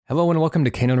Hello and welcome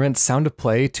to Kane & Rent's Sound of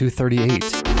Play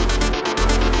 238.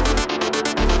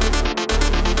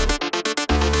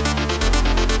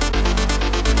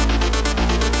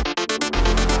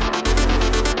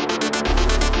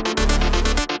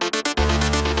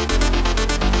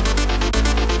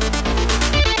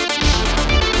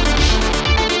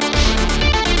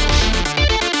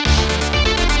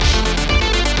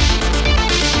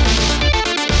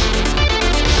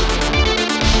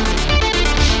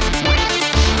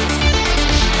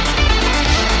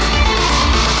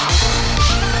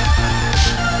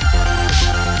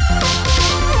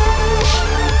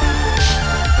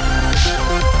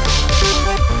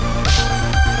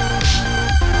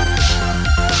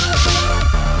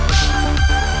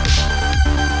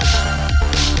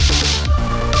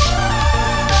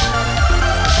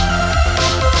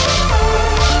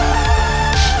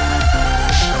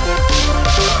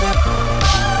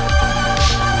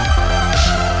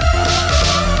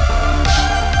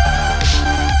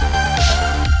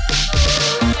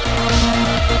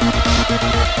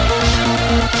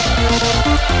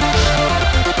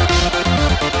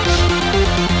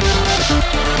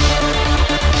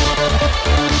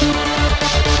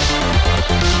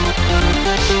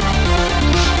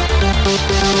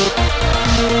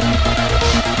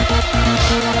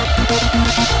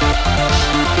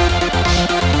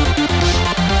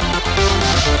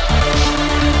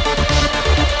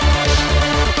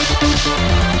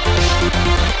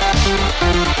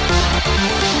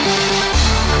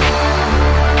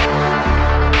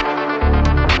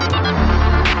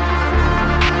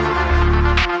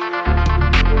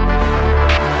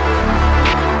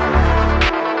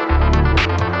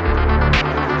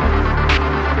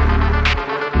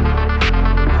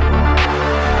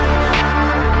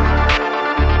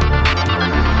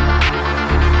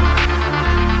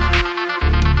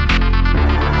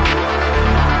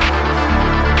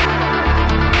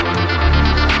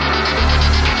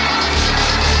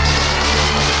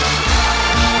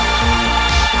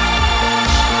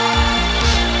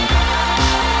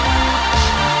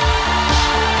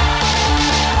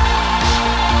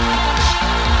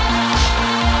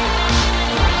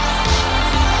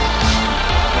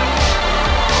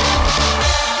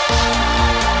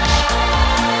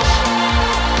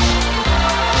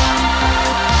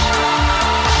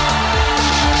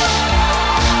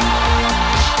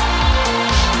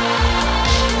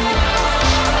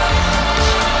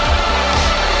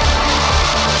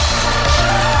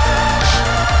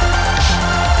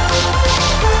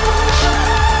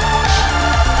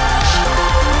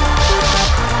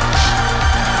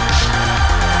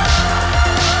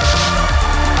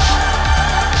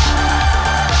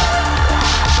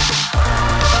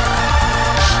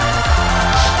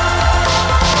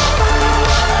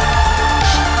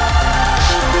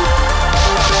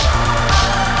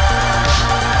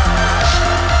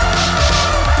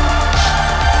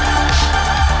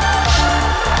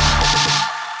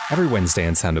 Every Wednesday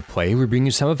in Sound of Play, we bring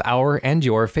you some of our and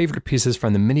your favorite pieces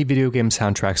from the many video game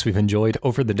soundtracks we've enjoyed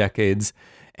over the decades.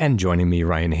 And joining me,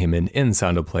 Ryan Heyman, in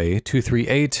Sound of Play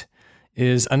 238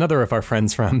 is another of our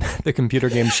friends from the computer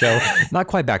game show. Not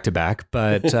quite back-to-back,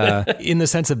 but in the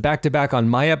sense of back-to-back on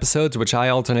my episodes, which I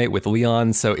alternate with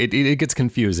Leon, so it gets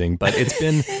confusing. But it's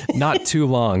been not too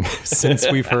long since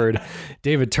we've heard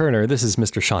David Turner. This is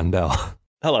Mr. Sean Bell.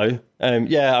 Hello.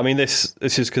 Yeah, I mean, this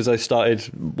is because I started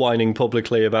whining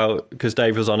publicly about, because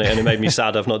Dave was on it and it made me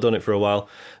sad. I've not done it for a while.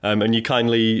 And you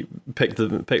kindly picked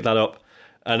that up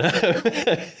and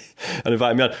and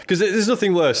invited me on. Because there's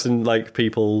nothing worse than like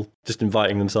people just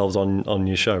inviting themselves on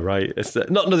your show, right? It's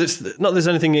not there's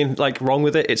anything wrong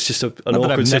with it. It's just an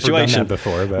awkward situation. I've never done that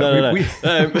before, but no. We've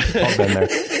all been there.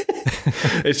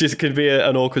 It's just could be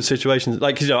an awkward situation.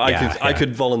 Like, I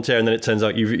could volunteer, and then it turns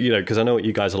out because I know what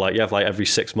you guys are like. You have like every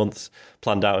 6 months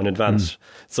planned out in advance.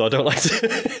 So I don't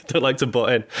like to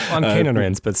butt in. On Kane &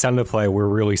 Rent's, but Sound of Play, we're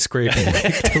really scraping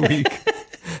week to week.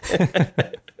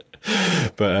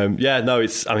 But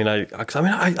it's.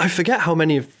 I forget how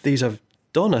many of these I've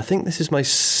done. I think this is my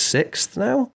 6th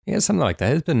now. Yeah, something like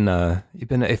that. It's been you've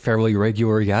been a fairly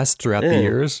regular guest throughout the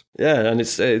years. Yeah, and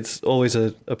it's always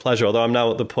a pleasure. Although I'm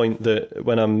now at the point that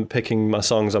when I'm picking my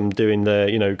songs, I'm doing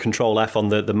the Control F on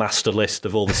the master list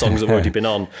of all the songs that have already been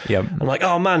on. Yep. I'm like,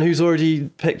 oh man, who's already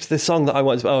picked this song that I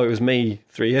wanted? Oh, it was me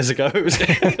 3 years ago.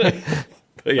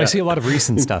 Yeah. I see a lot of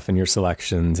recent stuff in your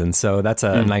selections, and so that's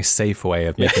a nice, safe way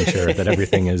of making sure that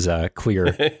everything is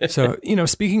clear. So,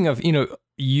 speaking of,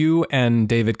 you and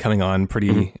David coming on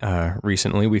pretty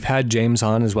recently. We've had James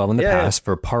on as well in the past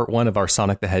for part 1 of our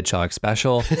Sonic the Hedgehog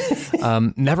special.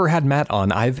 Never had Matt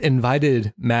on. I've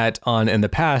invited Matt on in the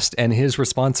past, and his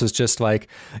response was just like,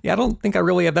 yeah, I don't think I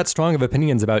really have that strong of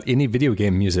opinions about any video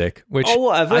game music, which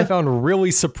I found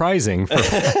really surprising for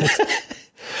Matt.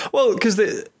 Well, because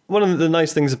one of the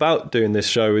nice things about doing this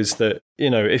show is that,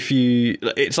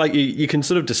 it's like you can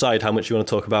sort of decide how much you want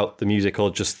to talk about the music or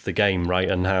just the game, right?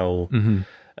 And how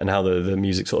the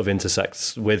music sort of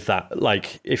intersects with that.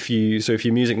 Like if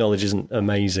your music knowledge isn't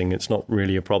amazing, it's not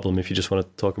really a problem if you just want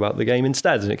to talk about the game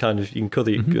instead. And it kind of, you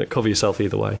can cover yourself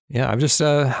either way. Yeah, I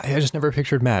just never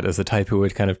pictured Matt as the type who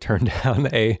would kind of turn down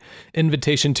a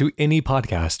invitation to any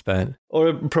podcast, but or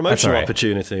a promotional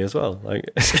opportunity as well. Like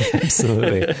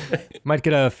absolutely. Might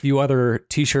get a few other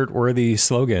t-shirt worthy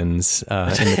slogans in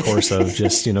the course of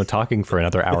just, talking for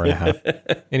another hour and a half.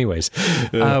 Anyways,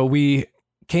 we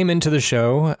came into the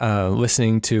show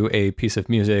listening to a piece of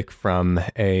music from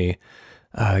a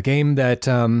game that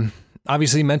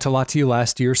obviously meant a lot to you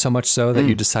last year, so much so that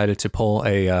you decided to pull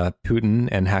a Putin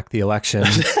and hack the election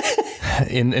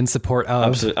in support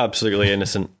of... Absolutely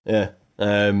innocent, yeah.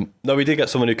 No, we did get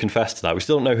someone who confessed to that. We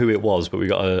still don't know who it was, but we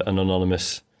got an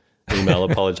anonymous email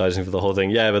apologizing for the whole thing.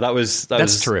 Yeah, but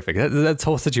that's terrific. That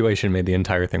whole situation made the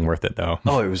entire thing worth it, though.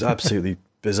 Oh, it was absolutely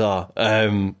bizarre.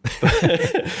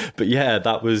 But yeah,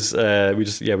 that was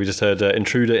we just heard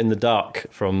Intruder in the Dark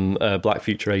from Black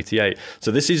Future 88.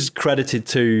 So this is credited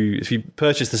to, if you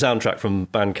purchase the soundtrack from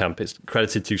Bandcamp, it's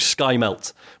credited to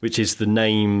Skymelt, which is the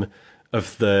name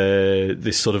of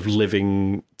this sort of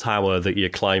living tower that you're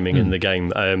climbing in the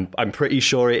game. I'm pretty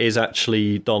sure it is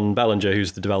actually Don Bellinger,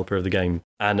 who's the developer of the game.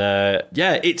 And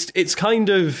it's kind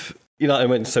of,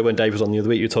 when Dave was on the other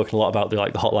week, you were talking a lot about the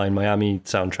Hotline Miami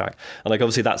soundtrack, and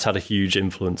obviously that's had a huge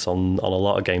influence on a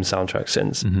lot of game soundtracks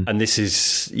since. And this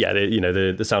is the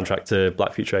soundtrack to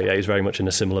Black Future 88 is very much in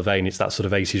a similar vein. It's that sort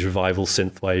of 80s revival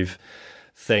synthwave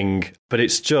thing, but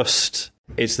it's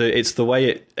the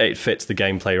way it fits the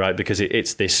gameplay, right? Because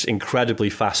it's this incredibly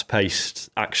fast-paced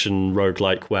action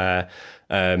roguelike where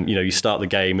you start the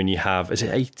game and you have, is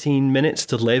it 18 minutes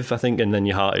to live, I think, and then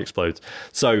your heart explodes.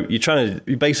 So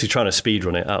you're basically trying to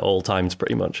speedrun it at all times,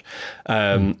 pretty much.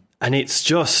 And it's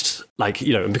just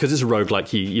because it's a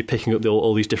roguelike, you're picking up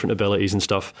all these different abilities and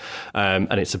stuff.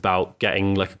 And it's about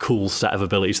getting a cool set of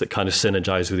abilities that kind of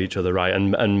synergize with each other, right?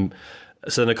 And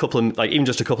so then even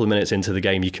just a couple of minutes into the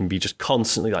game, you can be just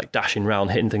constantly dashing around,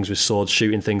 hitting things with swords,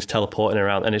 shooting things, teleporting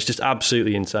around, and it's just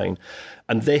absolutely insane.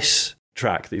 And this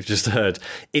track that you've just heard,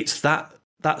 it's that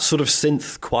sort of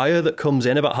synth choir that comes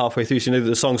in about halfway through. So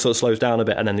the song sort of slows down a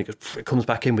bit, and then it comes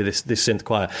back in with this synth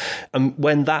choir. And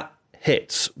when that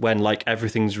hits, when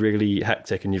everything's really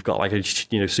hectic and you've got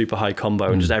a super high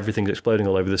combo and just everything's exploding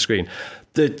all over the screen,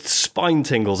 the spine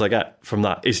tingles I get from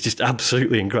that is just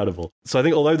absolutely incredible. So I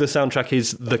think although the soundtrack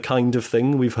is the kind of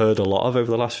thing we've heard a lot of over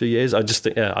the last few years, I just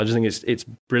think it's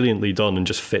brilliantly done and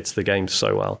just fits the game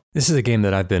so well. This is a game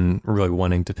that I've been really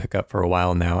wanting to pick up for a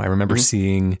while now. I remember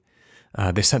seeing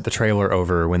they sent the trailer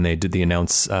over when they did the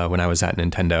announce when I was at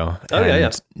Nintendo.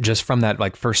 Just from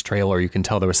that first trailer, you can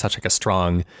tell there was such a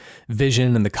strong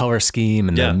vision, and the color scheme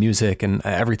and the music and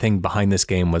everything behind this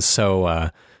game was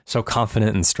so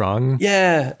confident and strong.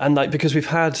 Yeah, and because we've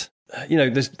had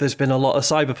there's been a lot of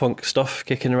cyberpunk stuff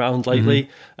kicking around lately.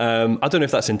 I don't know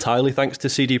if that's entirely thanks to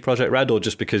CD Projekt Red or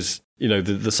just because the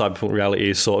cyberpunk reality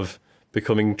is sort of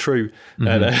becoming true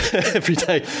every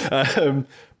day.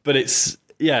 But it's.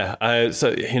 Yeah, I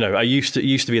used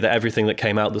to be that everything that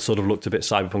came out that sort of looked a bit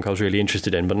cyberpunk I was really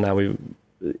interested in, but now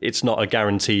it's not a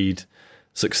guaranteed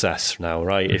success now,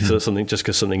 right? If something, just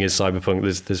because something is cyberpunk,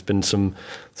 there's been some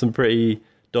pretty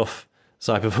duff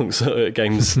cyberpunk sort of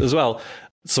games as well.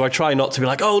 So I try not to be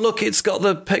like, oh look, it's got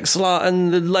the pixel art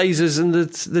and the lasers and the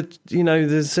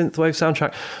synthwave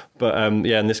soundtrack. But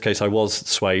in this case, I was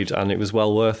swayed, and it was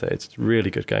well worth it. It's a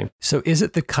really good game. So is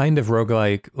it the kind of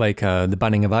roguelike like The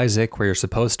Binding of Isaac, where you're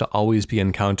supposed to always be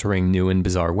encountering new and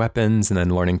bizarre weapons and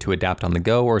then learning to adapt on the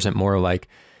go? Or is it more like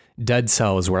Dead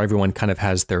Cells, where everyone kind of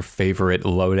has their favorite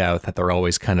loadout that they're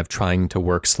always kind of trying to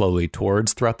work slowly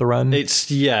towards throughout the run?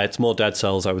 It's more Dead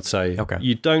Cells, I would say. Okay.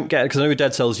 You don't get, because I know with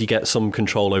Dead Cells you get some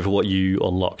control over what you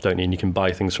unlock, don't you? And you can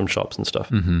buy things from shops and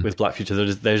stuff. With Black Future,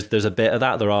 there's a bit of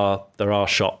that. There are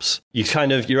shops.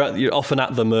 You're often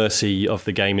at the mercy of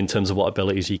the game in terms of what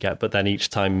abilities you get, but then each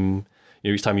time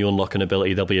you unlock an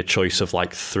ability, there'll be a choice of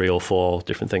 3 or 4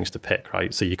 different things to pick,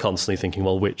 right? So you're constantly thinking,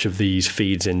 well, which of these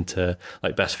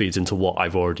best feeds into what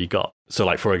I've already got.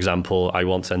 So for example, I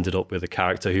once ended up with a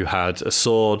character who had a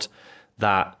sword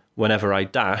that whenever I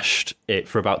dashed it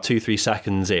for about 2-3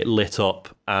 seconds, it lit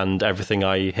up and everything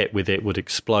I hit with it would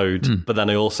explode. But then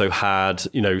I also had,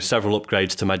 several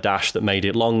upgrades to my dash that made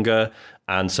it longer,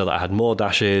 and so that I had more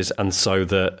dashes, and so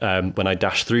that when I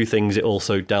dashed through things, it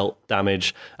also dealt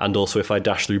damage, and also if I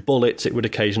dashed through bullets, it would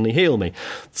occasionally heal me.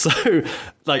 So,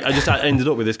 I just ended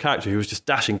up with this character who was just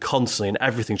dashing constantly, and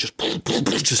everything's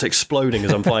just exploding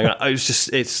as I'm flying around.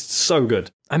 It's so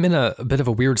good. I'm in a bit of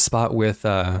a weird spot with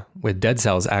Dead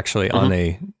Cells, actually, on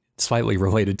a slightly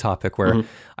related topic where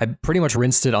I pretty much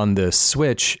rinsed it on the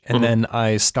Switch, and then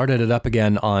I started it up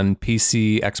again on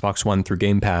PC, Xbox One through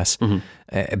Game Pass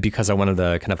because I wanted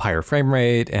the kind of higher frame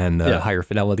rate and the higher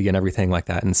fidelity and everything like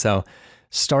that. And so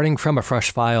starting from a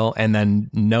fresh file and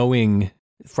then knowing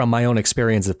from my own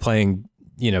experience of playing,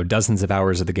 dozens of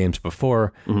hours of the games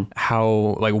before,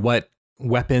 how, what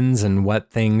weapons and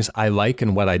what things I like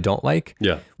and what I don't like.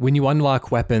 Yeah. When you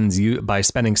unlock weapons, by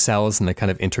spending cells in the kind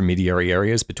of intermediary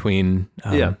areas between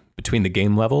the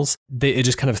game levels, it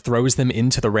just kind of throws them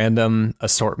into the random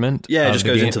assortment. Yeah, it just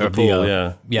goes into the pool.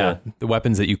 The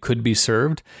weapons that you could be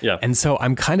served. Yeah. And so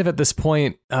I'm kind of at this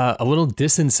point a little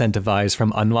disincentivized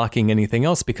from unlocking anything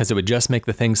else because it would just make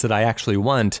the things that I actually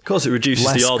want. Of course, it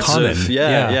reduces the odds common.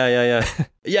 Yeah.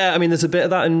 Yeah, I mean, there's a bit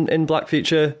of that in Black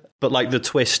Future. But the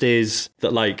twist is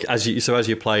that as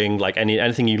you're playing,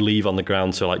 anything you leave on the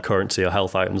ground, so currency or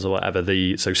health items or whatever,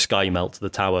 so Sky Melt, the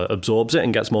tower, absorbs it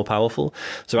and gets more powerful.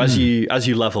 So as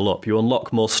you level up, you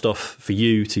unlock more stuff for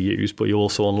you to use, but you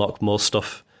also unlock more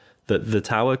stuff that the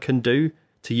tower can do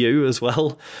to you as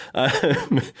well,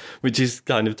 which is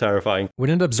kind of terrifying.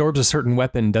 When it absorbs a certain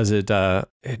weapon, does it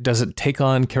take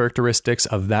on characteristics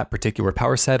of that particular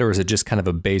power set, or is it just kind of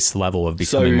a base level of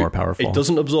becoming more powerful? It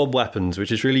doesn't absorb weapons,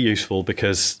 which is really useful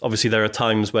because obviously there are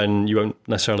times when you won't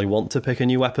necessarily want to pick a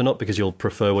new weapon up because you'll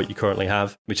prefer what you currently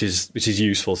have, which is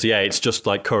useful. So it's just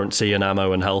currency and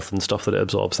ammo and health and stuff that it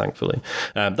absorbs, thankfully.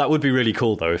 That would be really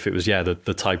cool though if it was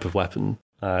the type of weapon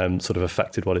sort of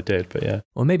affected what it did, but yeah.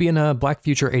 Well, maybe in a Black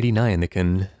Future 89 they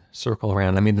can circle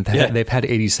around. I mean, they've had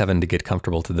 87 to get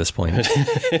comfortable to this point.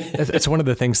 It's one of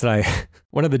the things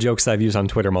one of the jokes that I've used on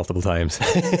Twitter multiple times,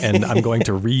 and I'm going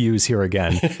to reuse here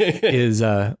again, is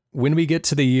when we get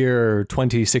to the year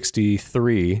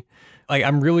 2063,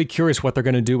 I'm really curious what they're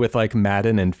going to do with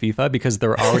Madden and FIFA, because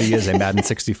there already is a Madden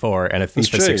 64 and a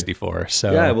FIFA 64.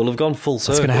 So yeah, we'll have gone full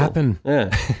circle. What's going to happen? Yeah.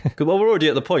 Well, we're already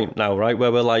at the point now, right,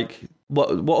 where we're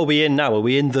what are we in now? Are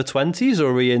we in the 20s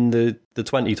or are we in the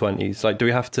 2020s? Do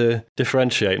we have to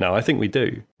differentiate now? I think we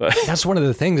do. That's one of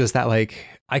the things, is that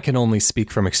I can only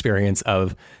speak from experience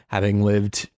of having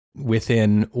lived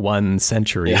within one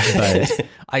century, but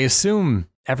I assume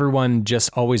everyone just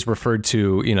always referred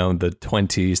to, the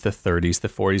 20s, the 30s, the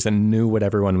 40s, and knew what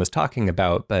everyone was talking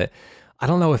about. But I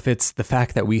don't know if it's the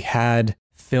fact that we had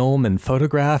film and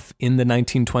photograph in the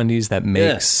 1920s that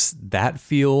makes that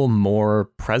feel more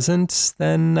present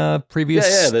than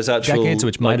previous there's actual, decades,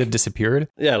 which might have disappeared.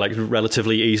 Yeah,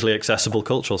 relatively easily accessible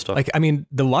cultural stuff.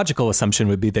 The logical assumption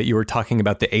would be that you were talking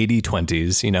about the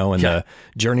 80-20s, and the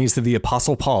journeys of the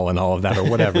Apostle Paul and all of that or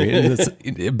whatever.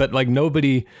 But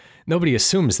nobody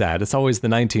assumes that. It's always the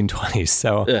 1920s.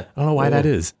 So I don't know why that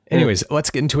is. Anyways, let's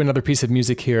get into another piece of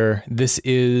music here. This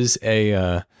is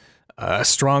a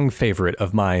strong favorite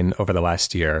of mine over the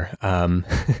last year.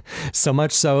 So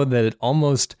much so that it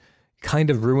almost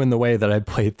kind of ruined the way that I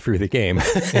played through the game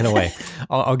in a way.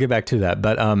 I'll get back to that.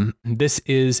 But this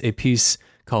is a piece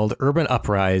called Urban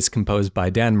Uprise, composed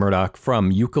by Dan Murdoch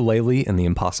from Yooka-Laylee and the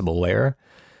Impossible Lair.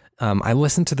 I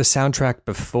listened to the soundtrack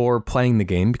before playing the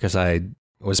game because I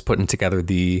was putting together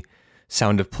the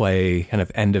Sound of Play kind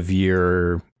of end of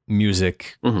year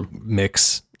music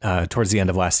mix towards the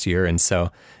end of last year. And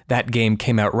so that game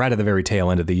came out right at the very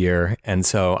tail end of the year. And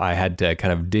so I had to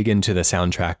kind of dig into the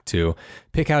soundtrack to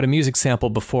pick out a music sample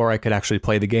before I could actually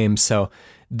play the game. So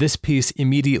this piece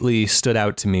immediately stood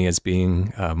out to me as being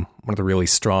one of the really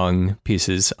strong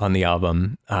pieces on the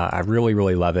album. I really,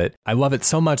 really love it. I love it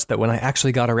so much that when I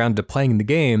actually got around to playing the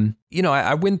game,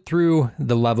 I went through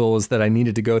the levels that I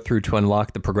needed to go through to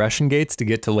unlock the progression gates to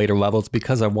get to later levels,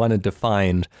 because I wanted to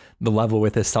find the level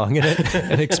with this song in it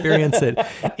and experience it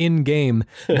in game,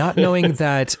 not knowing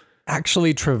that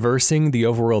actually traversing the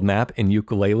overworld map in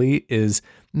Yooka-Laylee is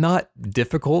not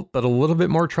difficult, but a little bit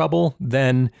more trouble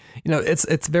than,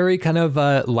 it's very kind of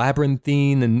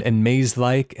labyrinthine and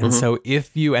maze-like. And so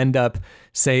if you end up,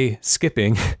 say,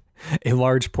 skipping a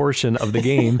large portion of the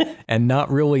game and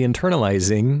not really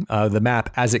internalizing the map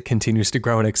as it continues to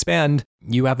grow and expand,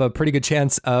 you have a pretty good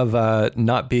chance of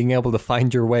not being able to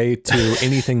find your way to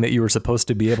anything that you were supposed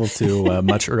to be able to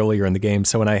much earlier in the game.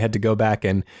 So when I had to go back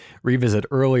and revisit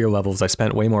earlier levels, I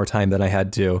spent way more time than I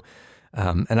had to.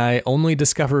 And I only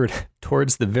discovered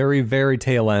towards the very, very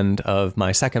tail end of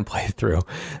my second playthrough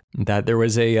that there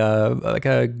was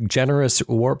a generous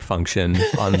warp function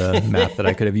on the map that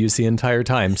I could have used the entire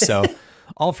time. So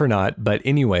all for naught. But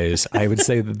anyways, I would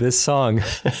say that this song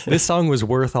was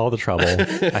worth all the trouble.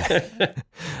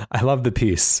 I love the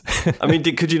piece. I mean,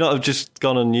 could you not have just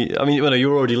gone on? I mean, you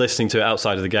were already listening to it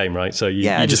outside of the game, right? So you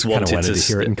just wanted to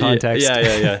hear it in context.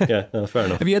 Yeah. No, fair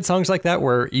enough. Have you had songs like that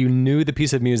where you knew the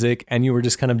piece of music and you were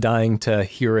just kind of dying to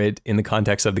hear it in the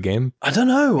context of the game? I don't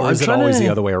know. Or is it always the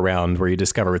other way around where you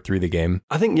discover it through the game?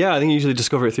 I think you usually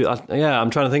discover it through. I'm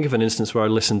trying to think of an instance where I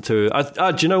listened to.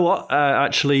 Do you know what?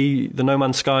 Actually, the No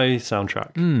Man's Sky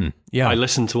soundtrack. Yeah, I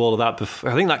listened to all of that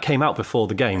before. I think that came out before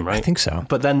the game, right? I think so.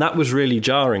 But then that was really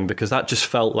jarring because that just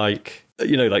felt like,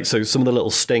 so some of the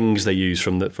little stings they use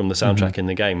from the soundtrack in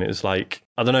the game. It was like,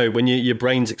 I don't know, when your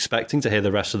brain's expecting to hear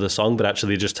the rest of the song, but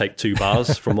actually just take 2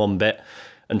 bars from one bit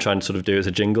and try and sort of do it as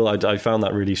a jingle. I found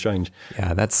that really strange.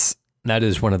 Yeah, that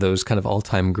is one of those kind of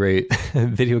all-time great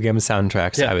video game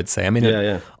soundtracks, I would say. I mean,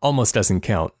 it almost doesn't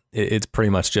count. It's pretty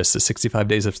much just a 65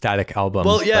 Days of Static album.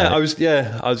 Well, I was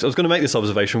going to make this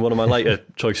observation, one of my later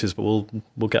choices, but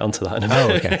we'll get onto that in a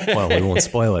minute. Oh, okay. Well, we won't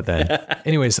spoil it then.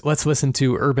 Anyways, let's listen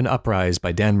to Urban Uprise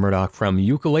by Dan Murdoch from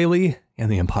Ukulele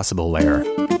and the Impossible Lair.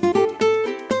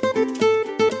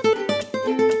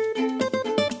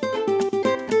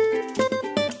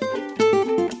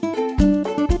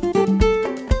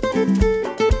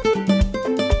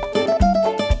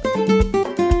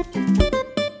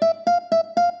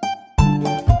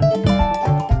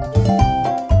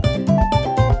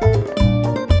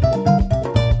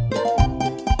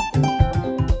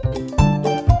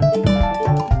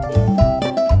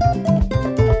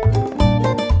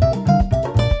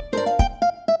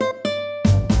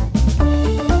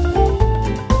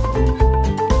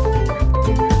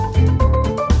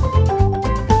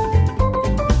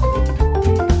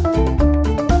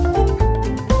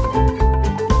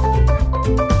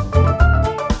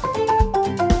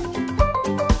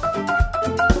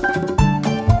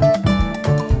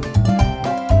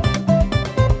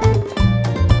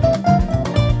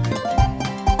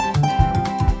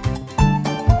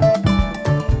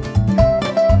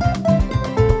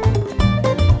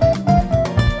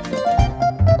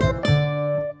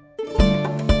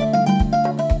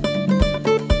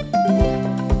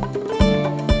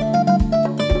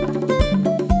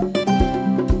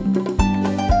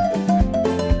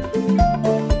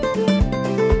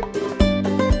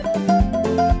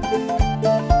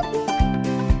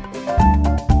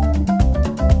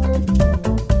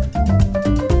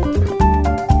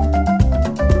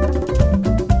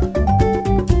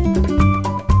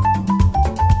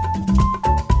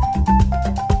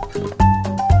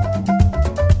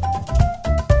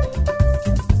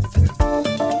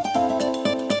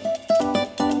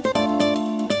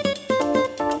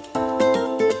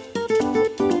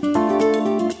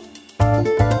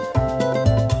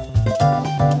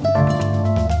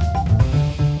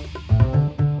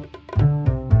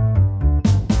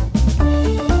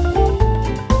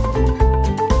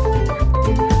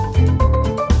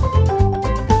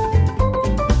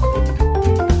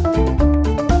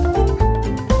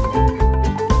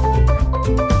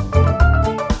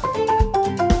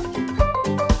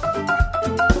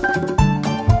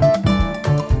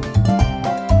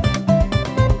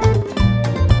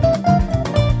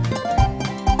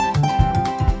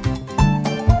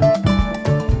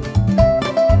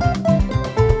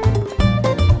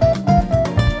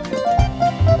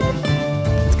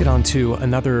 To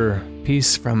another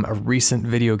piece from a recent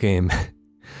video game.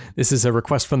 This is a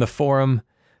request from the forum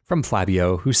from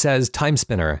Flavio, who says Time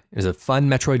Spinner is a fun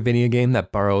Metroidvania game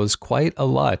that borrows quite a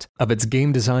lot of its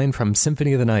game design from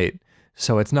Symphony of the Night,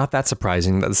 so it's not that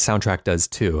surprising that the soundtrack does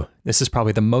too. This is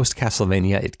probably the most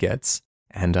Castlevania it gets,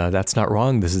 and that's not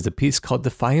wrong. This is a piece called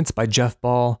Defiance by Jeff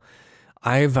Ball.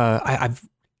 I've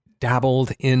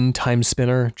dabbled in Time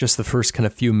Spinner, just the first kind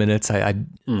of few minutes. I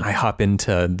hop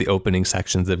into the opening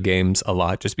sections of games a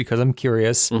lot just because I'm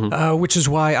curious, which is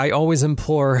why I always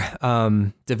implore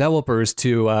developers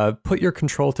to put your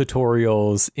control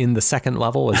tutorials in the second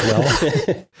level as well.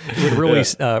 It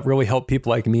would really help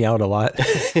people like me out a lot,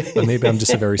 but maybe I'm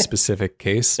just a very specific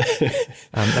case.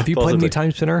 Have you played any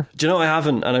Time Spinner? Do you know, I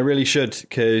haven't, and I really should,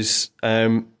 because I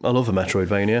love a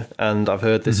Metroidvania, and I've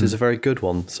heard this is a very good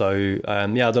one. So I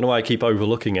don't know why I keep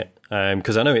overlooking it,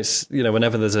 because I know it's,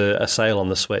 whenever there's a sale on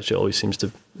the Switch, it always seems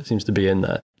to be in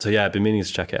there. So yeah, I've been meaning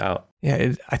to check it out.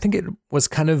 Yeah, I think it was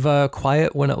kind of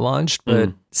quiet when it launched,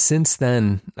 but since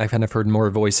then I've kind of heard more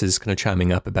voices kind of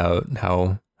chiming up about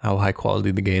how how high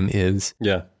quality the game is.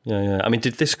 Yeah. I mean,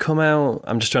 did this come out?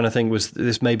 I'm just trying to think. Was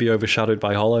this maybe overshadowed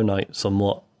by Hollow Knight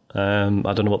somewhat? I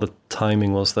don't know what the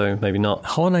timing was, though. Maybe not.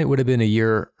 Hollow Knight would have been a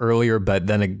year earlier, but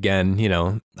then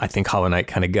again, I think Hollow Knight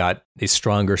kind of got a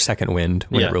stronger second wind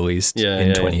when it released in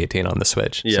 2018 on the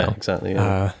Switch. Yeah, so, exactly.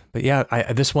 Yeah. But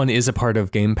yeah, this one is a part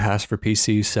of Game Pass for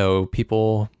PC, so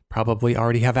people probably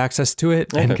already have access to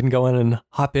it and can go in and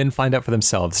hop in, find out for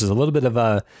themselves. There's a little bit of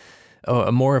a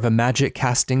more of a magic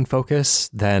casting focus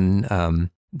than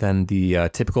the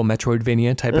typical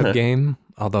Metroidvania type of game.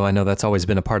 Although I know that's always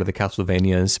been a part of the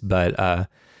Castlevanias, but a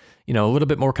little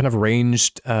bit more kind of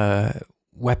ranged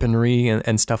weaponry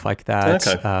and stuff like that.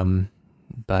 Okay.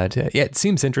 But it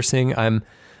seems interesting.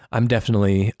 I'm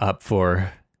definitely up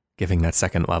for giving that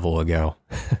second level a go.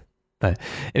 But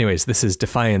anyways, this is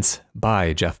Defiance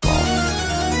by Jeff Ball.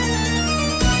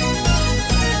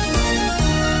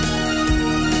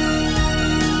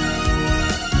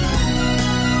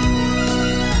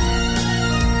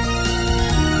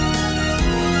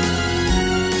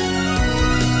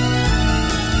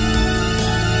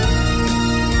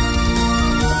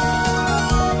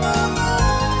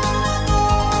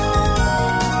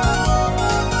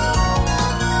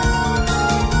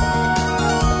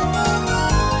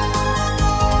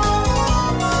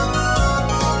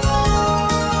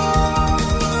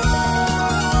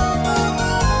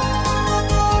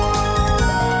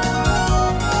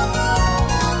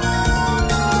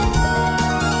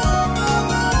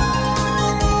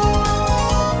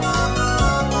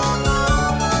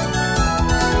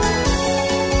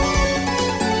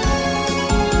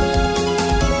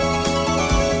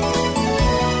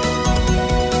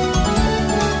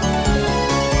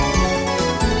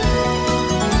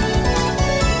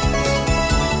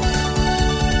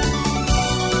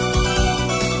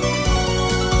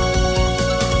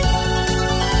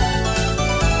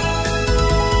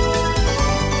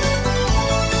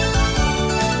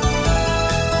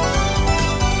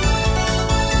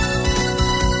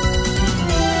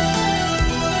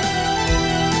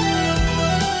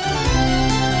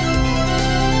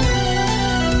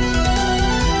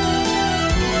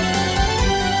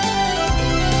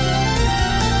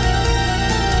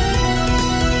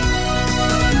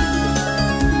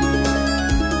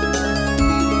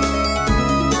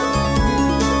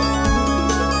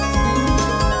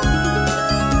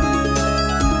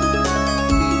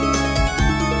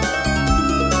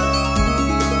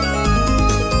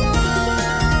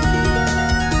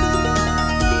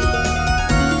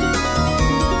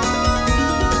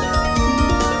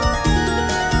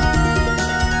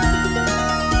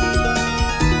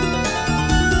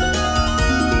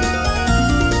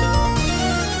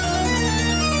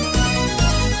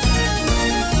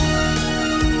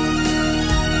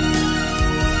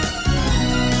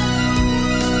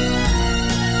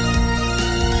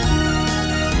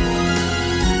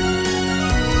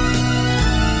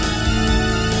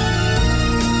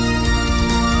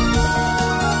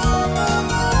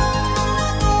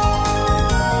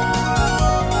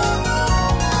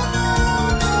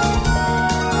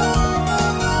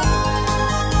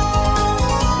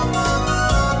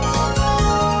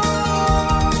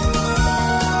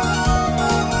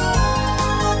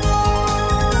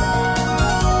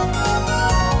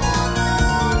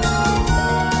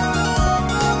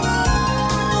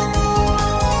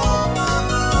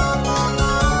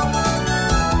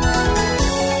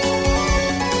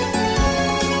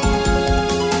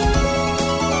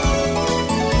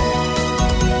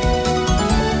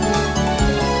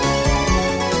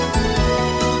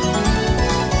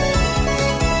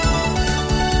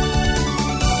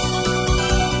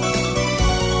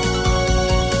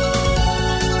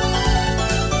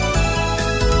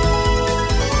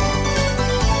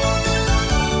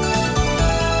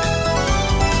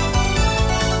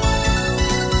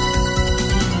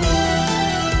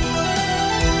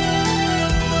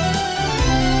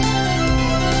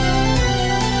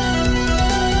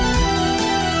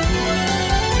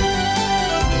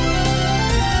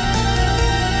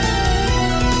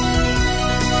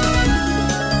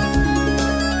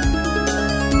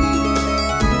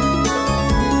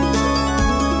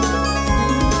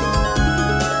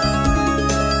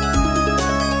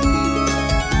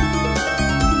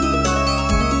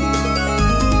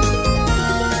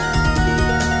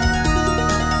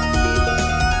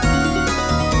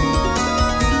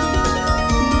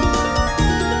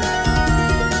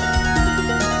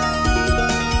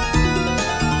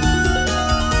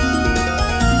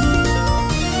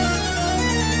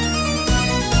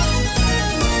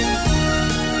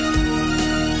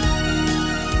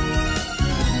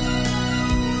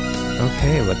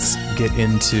 Okay, let's get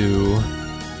into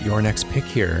your next pick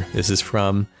here. This is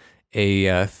from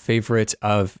a favorite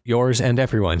of yours and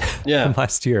everyone from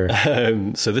last year.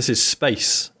 So this is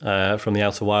Space from the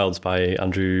Outer Wilds by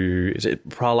Andrew, is it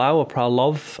Pralau or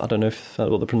Pralov? I don't know if that's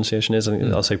what the pronunciation is. I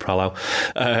think I'll say Pralau.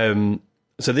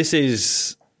 So this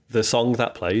is the song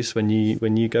that plays when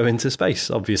you go into space,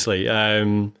 obviously.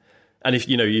 And if,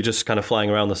 you're just kind of flying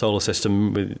around the solar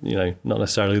system with, not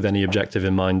necessarily with any objective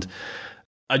in mind.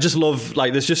 I just love,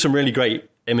 there's just some really great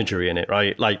imagery in it,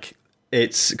 right?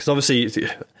 It's, because obviously,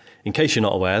 in case you're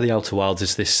not aware, the Outer Wilds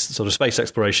is this sort of space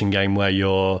exploration game where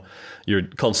you're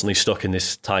constantly stuck in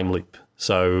this time loop.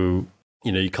 So,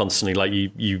 you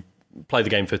constantly, you play the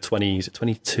game for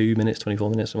 22 minutes, 24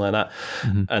 minutes, something like that.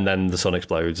 Mm-hmm. And then the sun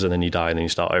explodes and then you die and then you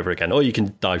start over again. Or you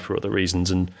can die for other reasons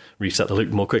and reset the loop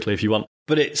more quickly if you want.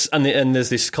 But and there's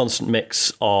this constant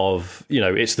mix of,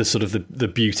 it's the sort of the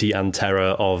beauty and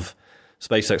terror of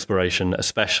space exploration,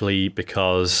 especially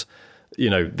because,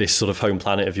 this sort of home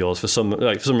planet of yours, for some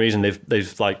reason,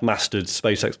 they've mastered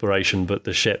space exploration, but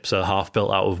the ships are half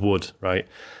built out of wood, right?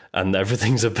 And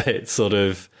everything's a bit sort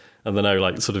of, I don't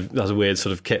know, sort of has a weird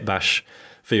sort of kit bash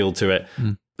feel to it.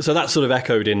 Mm. So that's sort of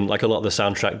echoed in a lot of the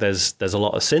soundtrack. There's a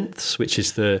lot of synths, which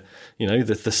is the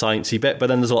sciencey bit, but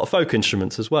then there's a lot of folk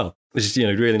instruments as well, which is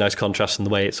really nice contrast in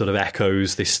the way it sort of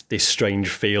echoes this strange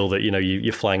feel that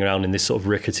you're flying around in this sort of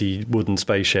rickety wooden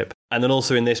spaceship. And then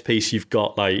also in this piece you've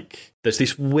got there's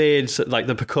this weird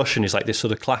the percussion is this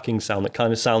sort of clacking sound that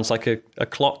kind of sounds like a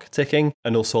clock ticking,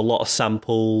 and also a lot of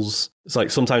samples.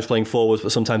 It's sometimes playing forwards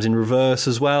but sometimes in reverse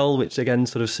as well, which again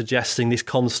sort of suggesting this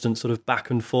constant sort of back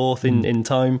and forth in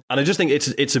time. And I just think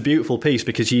it's a beautiful piece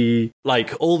because you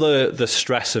all the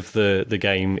stress of the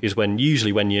game is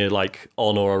usually when you're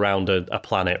on or around a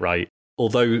planet, right?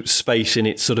 Although space in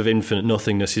its sort of infinite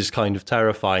nothingness is kind of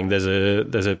terrifying, there's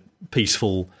a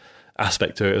peaceful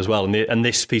aspect to it as well. And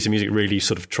this piece of music really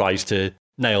sort of tries to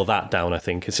nail that down, I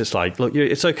think. It's just look,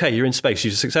 it's okay, you're in space,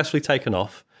 you've successfully taken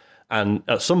off, and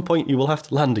at some point you will have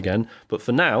to land again, but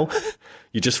for now,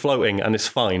 you're just floating and it's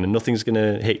fine and nothing's going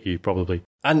to hit you, probably.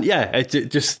 And yeah, it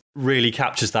just really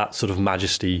captures that sort of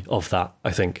majesty of that,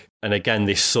 I think. And again,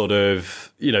 this sort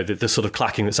of, the sort of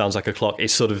clacking that sounds like a clock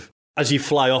is sort of, as you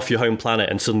fly off your home planet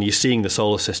and suddenly you're seeing the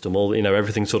solar system, all,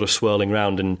 everything sort of swirling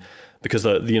around, and because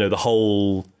the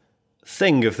whole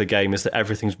thing of the game is that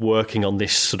everything's working on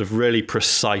this sort of really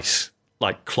precise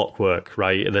clockwork,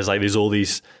 right? There's all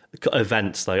these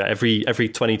events, every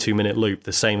 22-minute loop,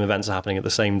 the same events are happening at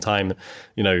the same time,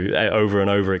 over and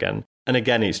over again. And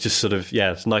again, it's just sort of,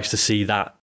 it's nice to see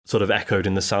that sort of echoed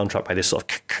in the soundtrack by this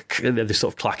sort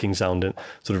of clacking sound, and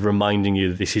sort of reminding you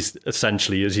that this is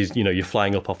essentially, as you're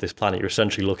flying up off this planet, you're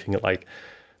essentially looking at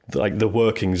the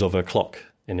workings of a clock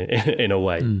in a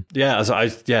way. I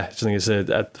just think it's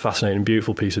a fascinating,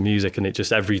 beautiful piece of music, and it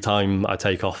just, every time I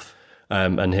take off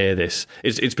and hear this,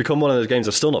 it's become one of those games.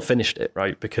 I've still not finished it,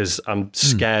 right, because I'm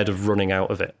scared of running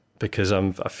out of it, because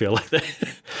I feel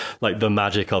like the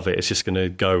magic of it is just going to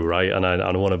go, right, and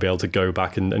I want to be able to go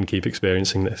back and keep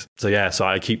experiencing this. So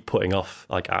I keep putting off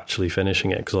actually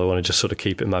finishing it, because I want to just sort of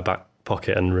keep it in my back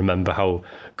pocket and remember how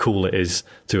cool it is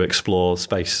to explore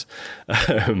space.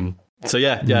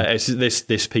 It's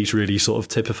this piece really sort of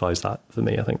typifies that for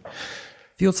me, I think.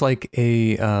 Feels like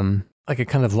a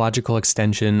kind of logical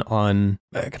extension on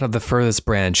kind of the furthest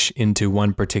branch into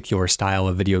one particular style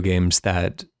of video games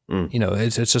that,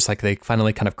 it's just they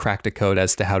finally kind of cracked a code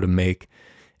as to how to make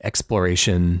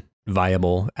exploration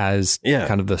viable as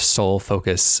kind of the sole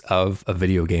focus of a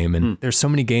video game. And there's so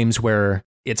many games where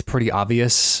it's pretty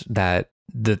obvious that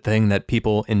the thing that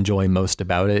people enjoy most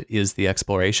about it is the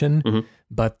exploration,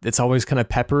 but it's always kind of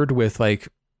peppered with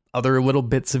other little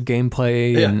bits of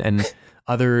gameplay and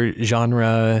other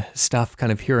genre stuff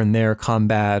kind of here and there,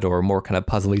 combat or more kind of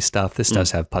puzzly stuff. This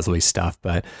does have puzzly stuff,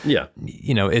 but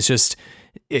it's just,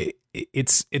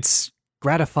 it's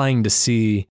gratifying to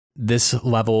see this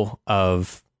level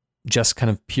of just kind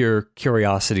of pure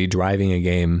curiosity driving a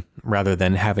game, rather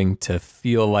than having to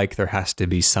feel like there has to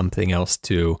be something else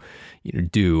to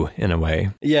do in a way.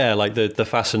 Yeah, the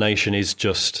fascination is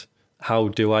just, how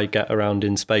do I get around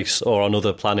in space or on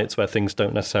other planets where things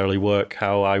don't necessarily work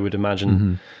how I would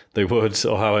imagine they would,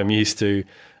 or how I'm used to.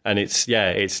 And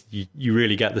you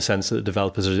really get the sense that the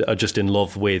developers are just in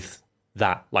love with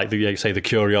that, the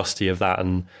curiosity of that,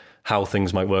 and how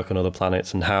things might work on other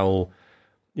planets, and how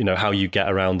you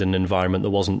get around in an environment that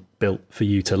wasn't built for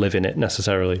you to live in it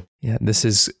necessarily. Yeah, this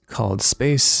is called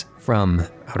Space from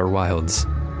Outer Wilds.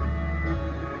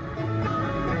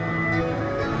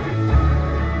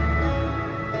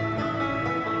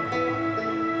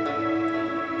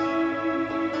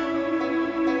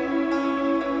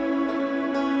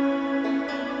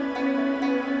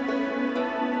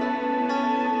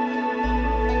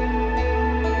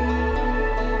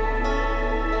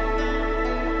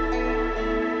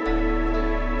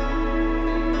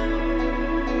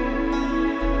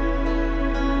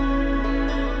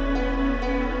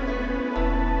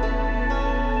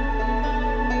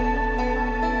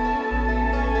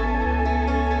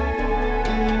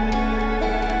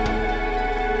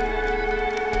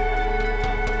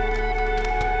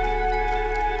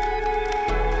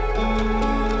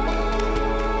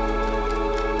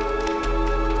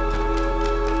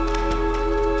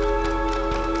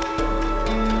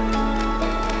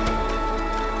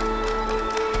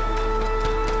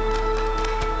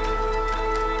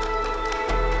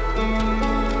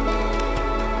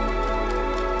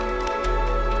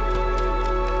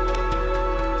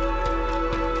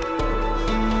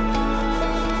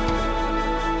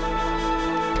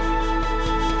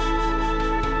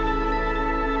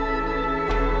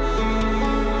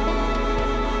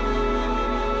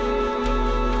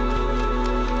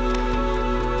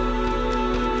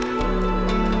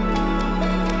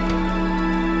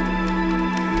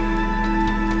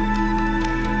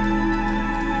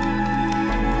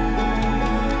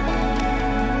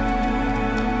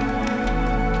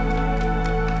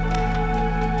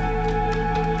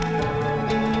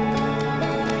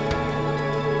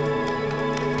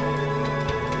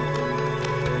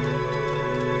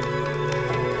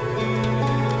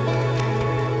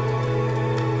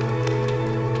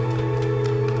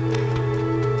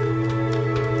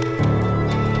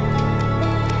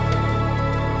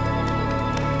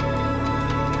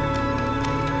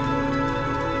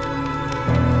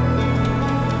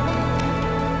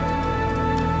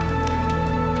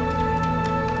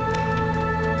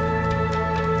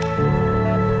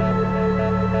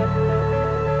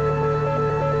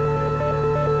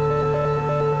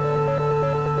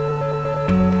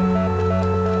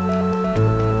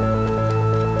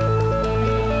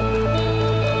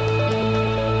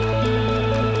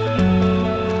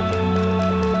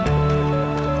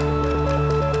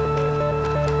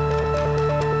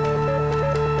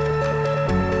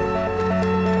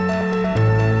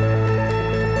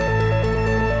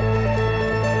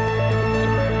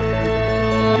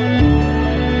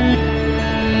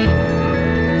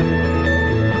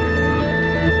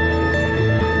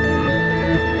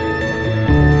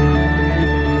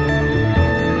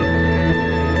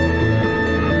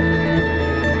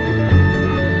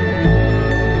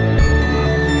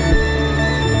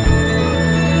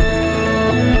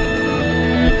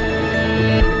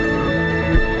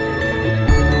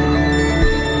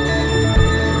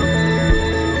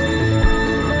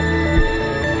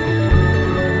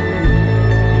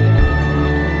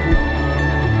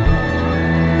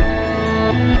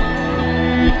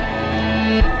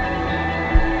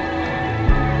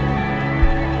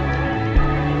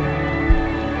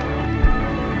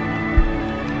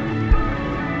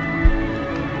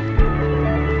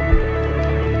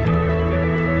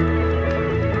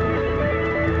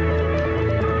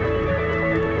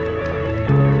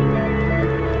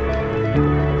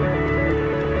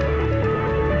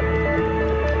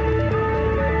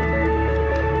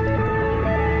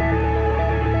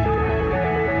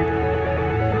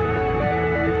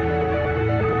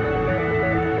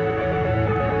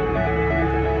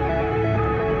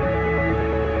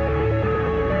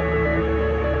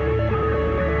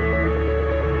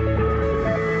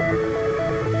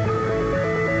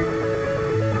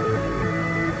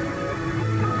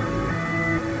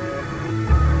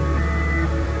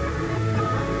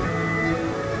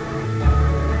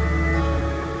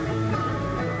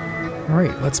 All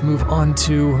right, let's move on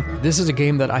to, this is a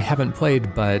game that I haven't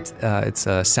played, but it's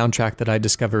a soundtrack that I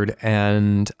discovered,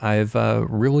 and I've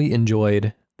really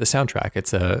enjoyed the soundtrack.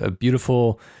 It's a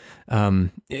beautiful,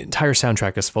 entire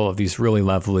soundtrack is full of these really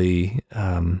lovely,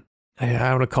 I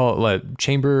want to call it like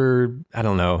chamber, I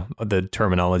don't know the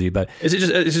terminology, but... Is it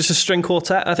just a string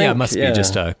quartet, I think? Yeah, it must be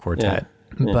just a quartet.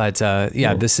 Yeah.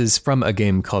 But this is from a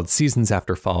game called Seasons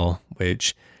After Fall,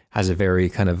 which has a very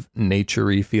kind of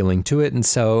nature-y feeling to it. And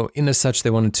so, in as such, they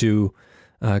wanted to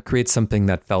create something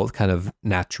that felt kind of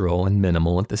natural and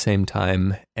minimal at the same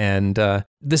time. And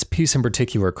this piece in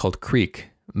particular called Creek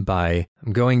by,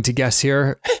 I'm going to guess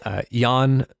here,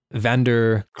 Jan van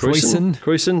der Cruyssen?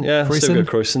 Cruyssen, yeah. Cruyssen? Still good,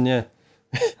 Cruyssen, yeah.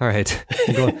 All right.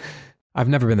 I've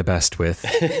never been the best with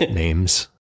names.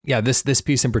 Yeah, this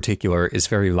piece in particular is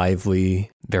very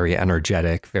lively, very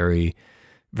energetic, very,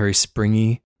 very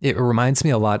springy. It reminds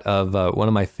me a lot of one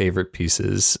of my favorite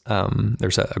pieces.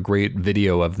 There's a great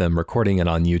video of them recording it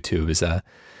on YouTube. Is a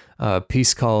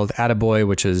piece called Attaboy,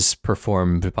 which is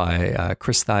performed by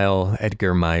Chris Thile,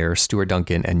 Edgar Meyer, Stuart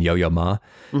Duncan, and Yo-Yo Ma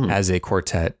as a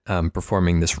quartet,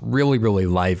 performing this really, really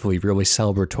lively, really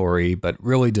celebratory, but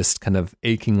really just kind of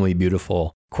achingly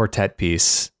beautiful quartet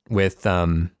piece with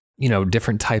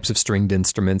different types of stringed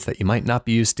instruments that you might not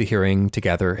be used to hearing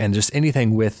together, and just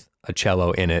anything with a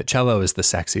cello in it. Cello is the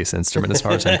sexiest instrument as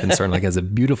far as I'm concerned. Like, has a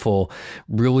beautiful,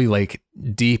 really like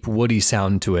deep woody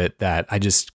sound to it that I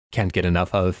just can't get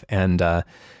enough of. And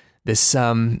this,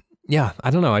 I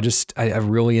don't know. I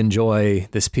really enjoy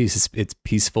this piece. It's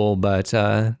peaceful, but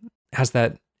has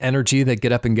that energy that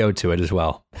get up and go to it as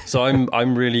well. So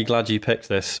I'm really glad you picked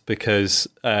this, because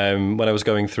when I was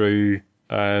going through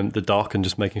the doc and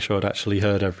just making sure I'd actually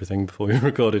heard everything before we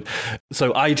recorded.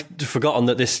 So I'd forgotten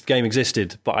that this game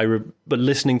existed, but but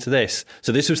listening to this,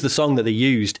 so this was the song that they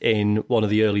used in one of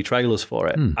the early trailers for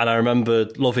it, and I remember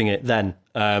loving it then.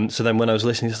 So then when I was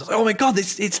listening, I was like, oh my God,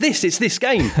 it's this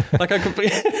game. Like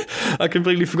I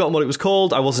completely forgotten what it was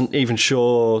called. I wasn't even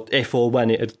sure if or when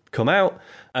it had come out.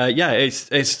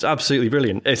 It's absolutely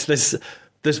brilliant.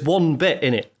 There's one bit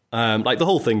in it. Like the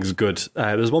whole thing's good.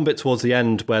 There's one bit towards the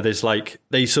end where there's like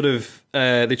they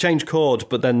change chord,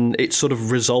 but then it's sort of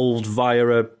resolved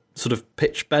via a sort of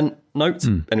pitch bent note.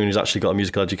 Anyone who's actually got a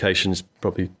musical education is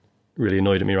probably really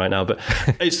annoyed at me right now, but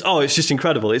it's just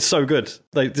incredible. It's so good.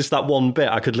 Like just that one bit,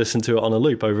 I could listen to it on a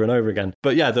loop over and over again.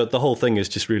 But yeah, the whole thing is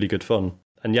just really good fun.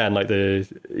 And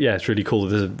it's really cool.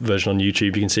 There's a version on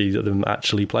YouTube. You can see them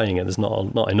actually playing it. There's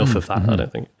not enough of that, I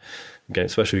don't think.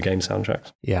 Especially with game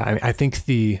soundtracks. Yeah, I think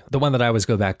the one that I always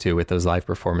go back to with those live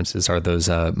performances are those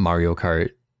Mario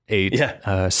Kart 8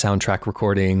 soundtrack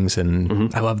recordings,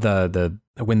 and I love the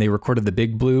when they recorded the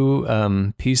Big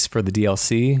Blue piece for the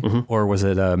DLC, or was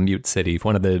it Mute City,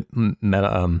 one of the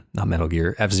not Metal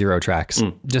Gear, F-Zero tracks.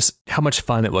 Just how much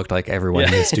fun it looked like everyone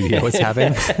in the studio was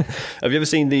having. Have you ever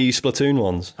seen the Splatoon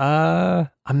ones?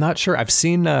 I'm not sure. I've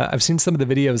seen some of the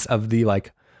videos of the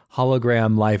like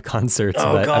hologram live concerts,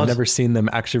 but God, I've never seen them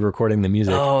actually recording the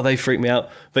music. Oh, they freak me out.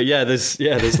 But there's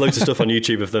loads of stuff on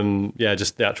YouTube of them,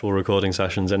 just the actual recording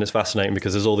sessions, and it's fascinating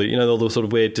because there's all the all those sort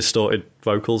of weird distorted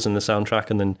vocals in the soundtrack,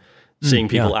 and then seeing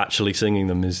people actually singing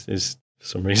them is for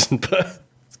some reason, but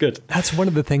it's good. That's one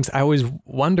of the things I always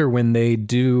wonder when they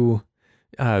do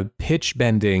pitch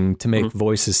bending to make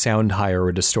voices sound higher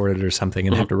or distorted or something,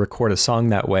 and have to record a song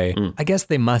that way. I guess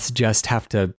they must just have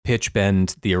to pitch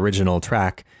bend the original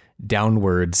track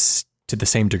downwards to the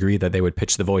same degree that they would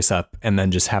pitch the voice up, and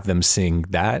then just have them sing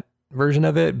that version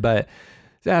of it. But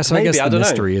so maybe, I guess the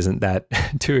mystery isn't that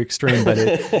too extreme, but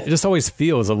it just always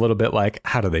feels a little bit like,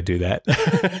 how do they do that?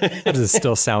 How does it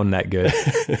still sound that good?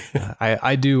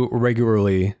 I do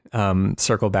regularly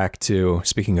circle back to,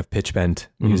 speaking of pitch bend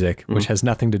music, which has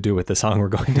nothing to do with the song we're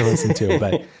going to listen to,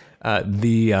 but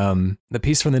the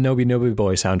piece from the Nobi Nobi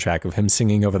Boy soundtrack of him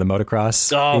singing over the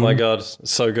motocross. Oh my God,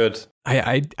 so good.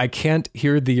 I can't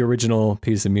hear the original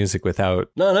piece of music without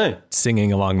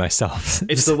singing along myself.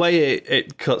 It's the way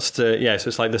it cuts to, so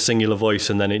it's like the singular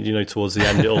voice, and then it, towards the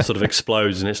end it all sort of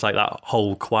explodes, and it's like that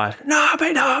whole choir. No.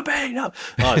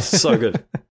 Oh, it's so good.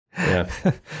 Yeah.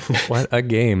 What a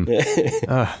game.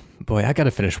 Boy, I got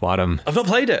to finish Wadham. I've not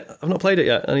played it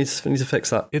yet. I need to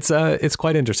fix that. It's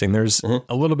quite interesting. There's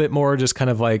a little bit more just kind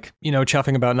of like,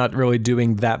 chuffing about not really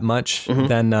doing that much.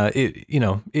 Then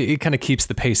it kind of keeps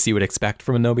the pace you would expect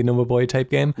from a Nobi Nobi Boy type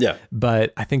game. Yeah.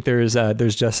 But I think there's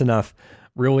just enough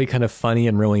really kind of funny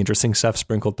and really interesting stuff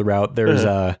sprinkled throughout. There's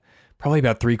probably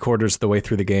about 3/4 of the way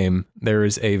through the game, there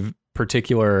is a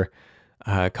particular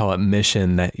call it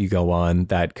mission that you go on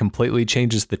that completely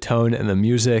changes the tone and the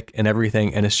music and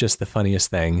everything, and it's just the funniest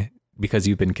thing. because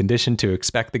you've been conditioned to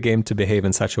expect the game to behave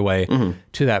in such a way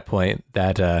to that point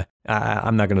that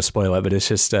I'm not going to spoil it, but it's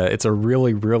just it's a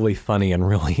really, really funny and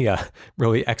really,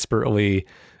 really expertly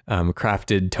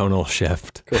crafted tonal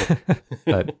shift. Cool.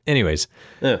 But anyways,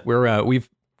 we've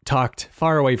talked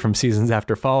far away from Seasons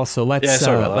After Fall, so let's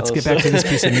get back to this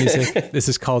piece of music. This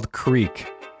is called Creek.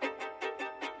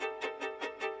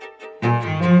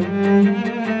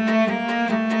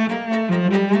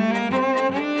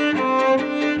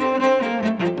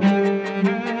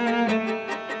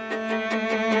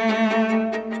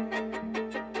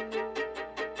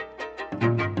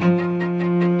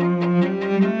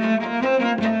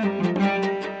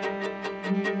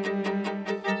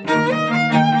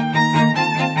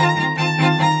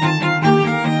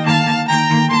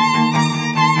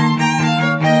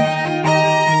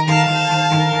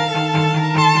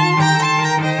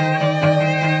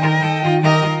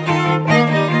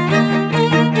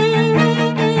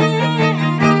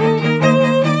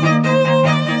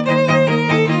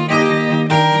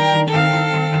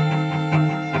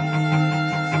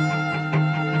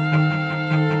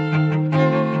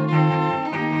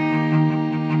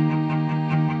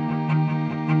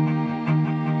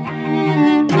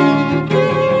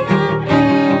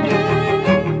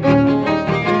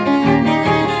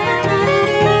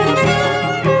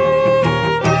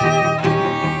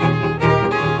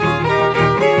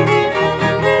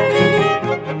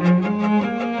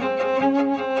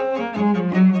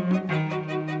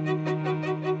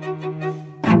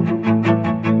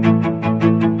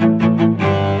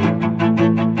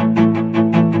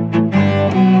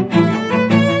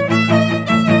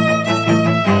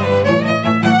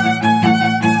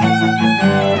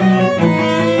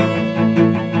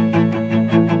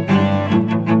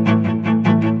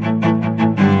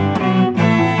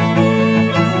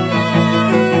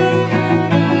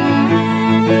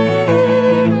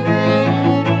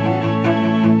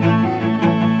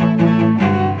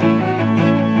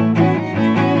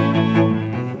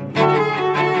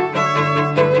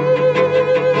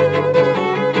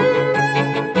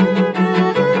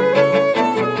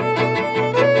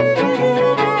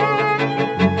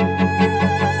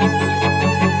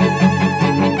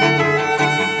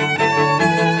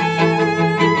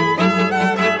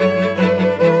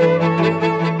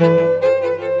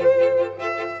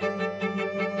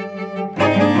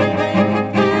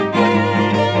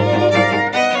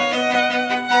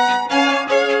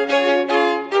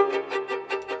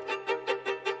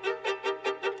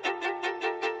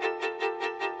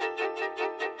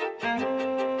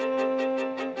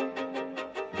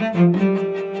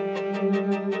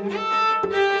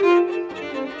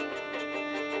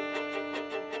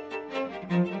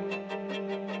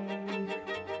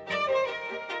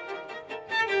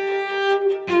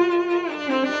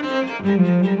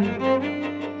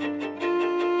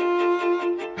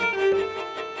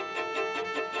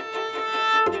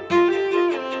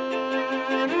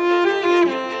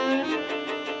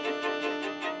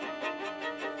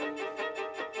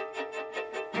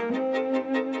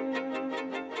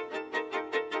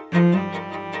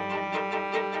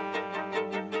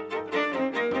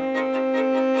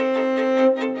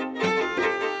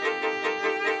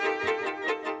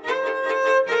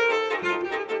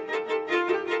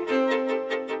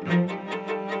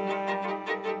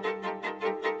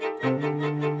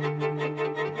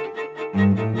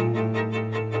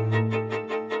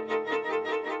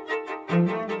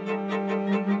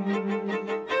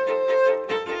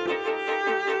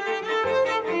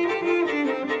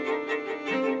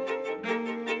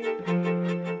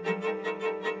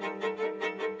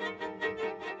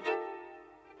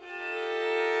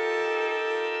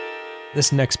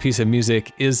 This next piece of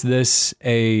music, is this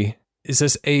a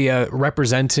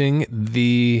representing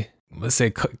the, let's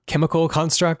say, chemical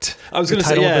construct? I was going to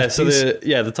say, yeah. So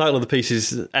the title of the piece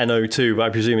is NO2, but I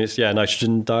presume it's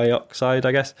nitrogen dioxide,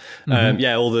 I guess.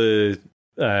 All the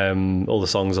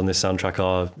songs on this soundtrack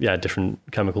are different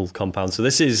chemical compounds. So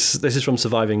this is from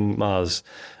Surviving Mars,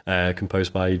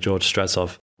 composed by George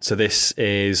Strezhov. So this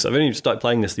is, I've only started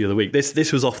playing this the other week.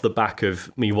 This was off the back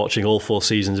of me watching all 4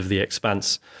 seasons of The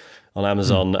Expanse on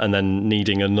Amazon and then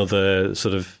needing another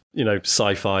sort of,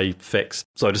 sci-fi fix.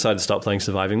 So I decided to start playing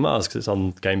Surviving Mars because it's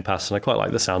on Game Pass and I quite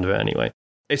like the sound of it anyway.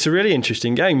 It's a really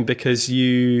interesting game because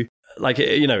it's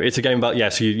a game about,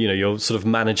 so you're sort of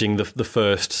managing the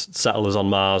first settlers on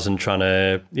Mars and trying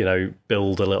to,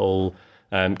 build a little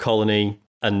colony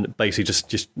and basically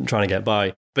just trying to get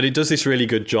by. But it does this really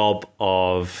good job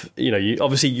of,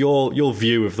 obviously your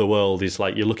view of the world is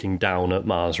like you're looking down at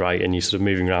Mars, right? And you're sort of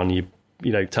moving around and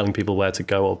telling people where to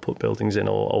go or put buildings in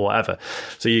or whatever.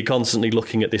 So you're constantly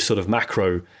looking at this sort of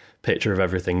macro picture of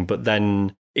everything. But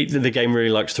then the game really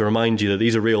likes to remind you that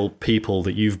these are real people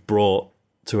that you've brought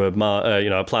to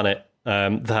a planet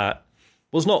that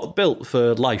was not built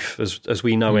for life as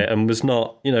we know it, and was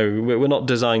not, we're not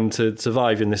designed to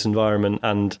survive in this environment.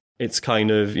 And it's kind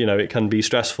of, it can be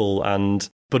stressful,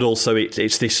 but also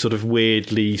it's this sort of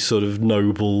weirdly sort of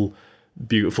noble,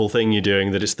 beautiful thing you're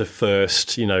doing, that it's the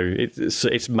first,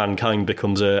 it's mankind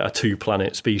becomes a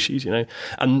 2-planet species,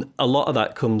 and a lot of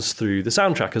that comes through the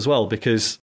soundtrack as well,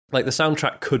 because like the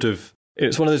soundtrack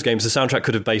it's one of those games, the soundtrack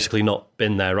could have basically not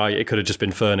been there, right? It could have just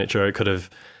been furniture. It could have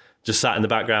just sat in the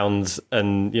background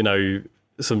and,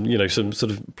 some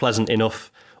sort of pleasant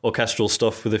enough orchestral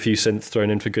stuff with a few synths thrown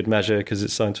in for good measure because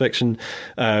it's science fiction,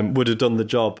 would have done the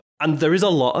job. And there is a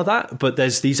lot of that, but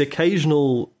there's these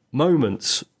occasional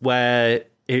moments where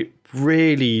it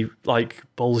really like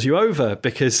bowls you over,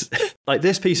 because like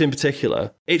this piece in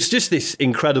particular, it's just this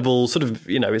incredible sort of,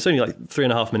 it's only like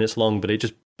 3.5 minutes long, but it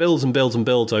just builds and builds and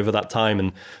builds over that time.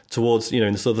 And towards,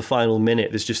 in the sort of the final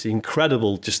minute, there's just the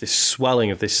incredible, just this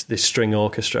swelling of this string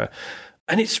orchestra.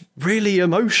 And it's really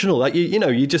emotional. Like,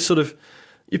 you just sort of,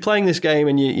 you're playing this game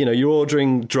and you're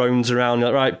ordering drones around. You're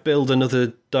like, right, build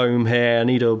another dome here. I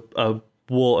need a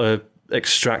water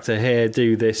extractor here.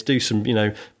 Do this. Do some,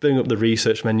 bring up the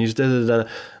research menus. Da, da, da.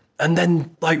 And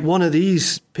then like one of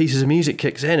these pieces of music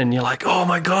kicks in, and you're like, oh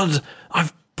my god,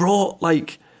 I've brought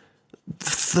like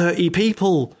 30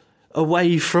 people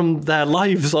away from their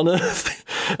lives on Earth,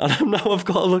 and now I've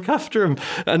got to look after them.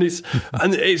 And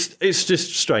it's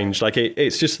just strange. Like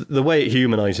it's just the way it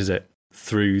humanizes it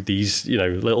through these,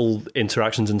 little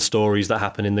interactions and stories that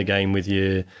happen in the game with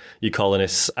your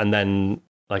colonists. And then,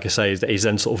 like I say, is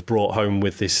then sort of brought home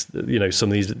with this,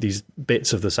 some of these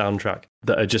bits of the soundtrack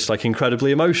that are just like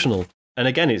incredibly emotional. And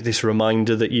again, it's this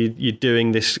reminder that you're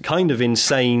doing this kind of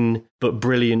insane but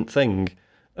brilliant thing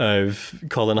of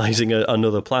colonizing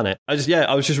another planet. I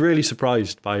was just really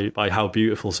surprised by how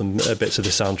beautiful some bits of the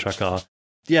soundtrack are.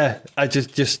 Yeah, I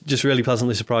just really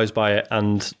pleasantly surprised by it.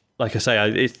 And like I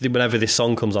say, whenever this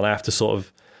song comes on,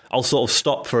 I'll sort of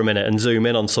stop for a minute and zoom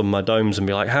in on some of my domes and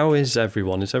be like, how is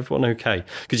everyone? Is everyone okay?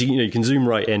 Because you can zoom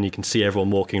right in, you can see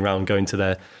everyone walking around, going to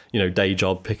their day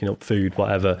job, picking up food,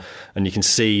 whatever, and you can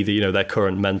see their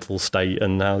current mental state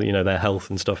and how their health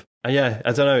and stuff. And yeah,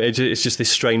 I don't know, it's just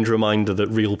this strange reminder that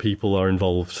real people are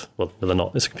involved. Well, they're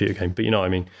not. It's a computer game, but you know what I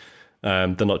mean.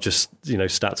 They're not just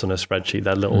stats on a spreadsheet.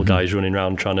 They're little guys running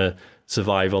around trying to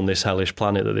survive on this hellish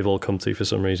planet that they've all come to for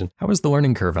some reason. How was the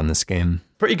learning curve on this game?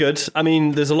 Pretty good. I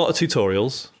mean, there's a lot of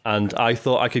tutorials, and I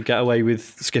thought I could get away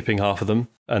with skipping half of them,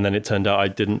 and then it turned out I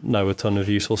didn't know a ton of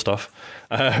useful stuff.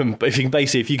 But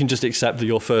if you can just accept that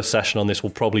your first session on this will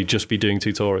probably just be doing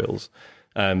tutorials,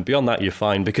 beyond that you're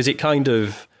fine, because it kind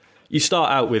of, you start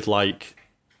out with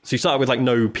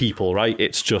no people, right?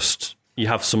 It's just, you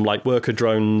have some like worker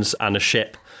drones and a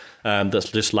ship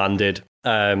that's just landed.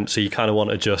 So you kind of want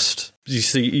to just,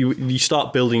 you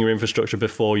start building your infrastructure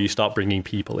before you start bringing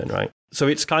people in, right? So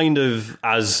it's kind of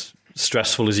as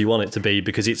stressful as you want it to be,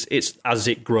 because it's as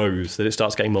it grows that it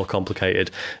starts getting more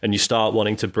complicated, and you start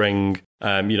wanting to bring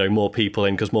more people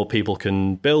in, because more people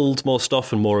can build more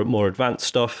stuff and more advanced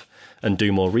stuff and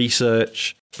do more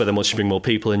research. But then once you bring more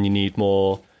people in, you need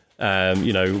more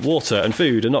water and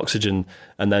food and oxygen,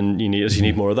 and then you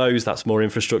need more of those. That's more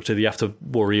infrastructure that you have to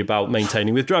worry about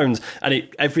maintaining with drones, and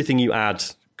everything you add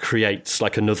creates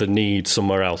like another need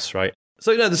somewhere else, right?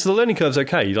 So the learning curve's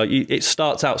okay. Like it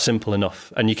starts out simple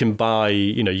enough, and you can buy,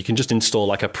 you can just install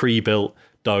like a pre-built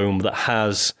dome that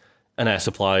has an air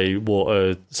supply,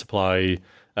 water supply,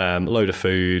 load of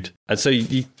food, and so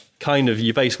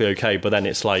you're basically okay. But then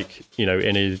it's like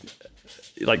in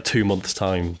 2 months'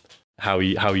 time, how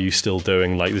are you still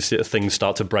doing? Like things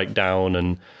start to break down,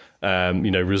 and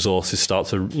resources start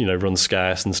to run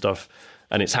scarce and stuff,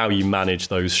 and it's how you manage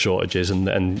those shortages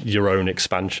and your own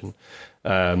expansion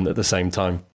at the same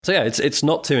time. So yeah, it's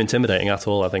not too intimidating at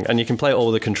all, I think, and you can play it all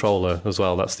with a controller as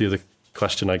well. That's the other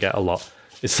question I get a lot.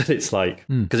 It's like,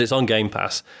 because it's on Game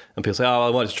Pass, and people say, oh, I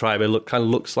wanted to try it, but it kind of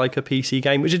looks like a PC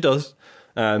game, which it does.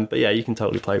 But yeah, you can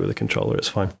totally play it with a controller. It's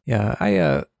fine. Yeah,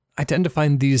 I tend to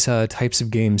find these types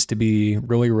of games to be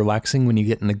really relaxing when you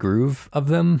get in the groove of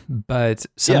them, but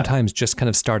sometimes just kind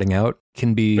of starting out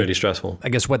can be really stressful. I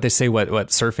guess what they say, what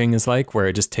surfing is like, where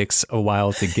it just takes a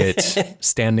while to get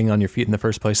standing on your feet in the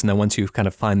first place, and then once you kind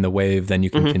of find the wave, then you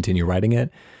can continue riding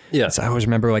it. Yeah. So I always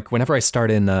remember, like, whenever I start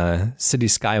in City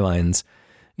Skylines,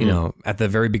 You know, at the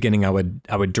very beginning, I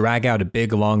would drag out a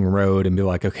big long road and be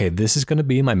like, okay, this is going to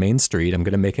be my main street. I'm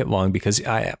going to make it long because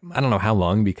I don't know how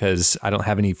long, because I don't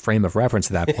have any frame of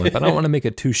reference at that point, but I don't want to make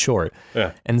it too short.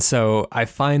 Yeah. And so I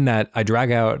find that I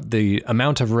drag out the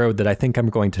amount of road that I think I'm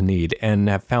going to need, and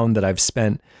have found that I've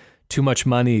spent too much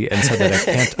money, and so that I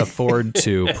can't afford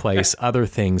to place other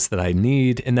things that I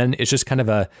need. And then it's just kind of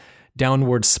a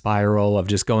downward spiral of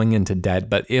just going into debt.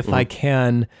 But if I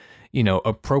can, you know,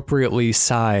 appropriately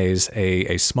size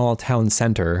a small town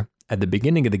center at the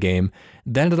beginning of the game,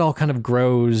 then it all kind of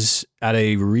grows at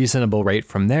a reasonable rate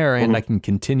from there, and I can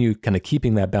continue kind of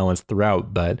keeping that balance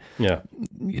throughout. But yeah,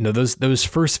 you know, those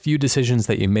first few decisions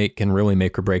that you make can really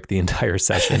make or break the entire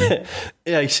session.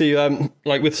 Yeah, you see,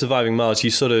 like with Surviving Mars, you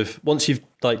sort of, once you've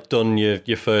like done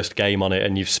your first game on it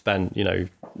and you've spent, you know,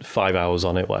 5 hours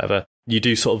on it, whatever, you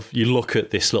do sort of, you look at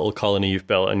this little colony you've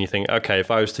built and you think, okay,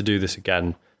 if I was to do this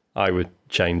again, I would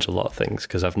change a lot of things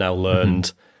because I've now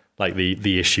learned like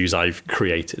the issues I've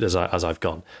created as I've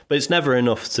gone. But it's never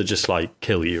enough to just like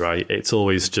kill you, right? It's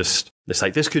always just, it's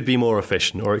like, this could be more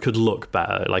efficient, or it could look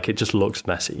better. Like it just looks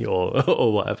messy or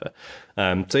whatever.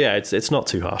 So yeah, it's not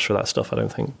too harsh for that stuff, I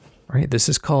don't think. All right, this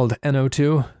is called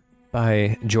NO2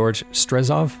 by George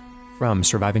Strezov from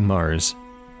Surviving Mars.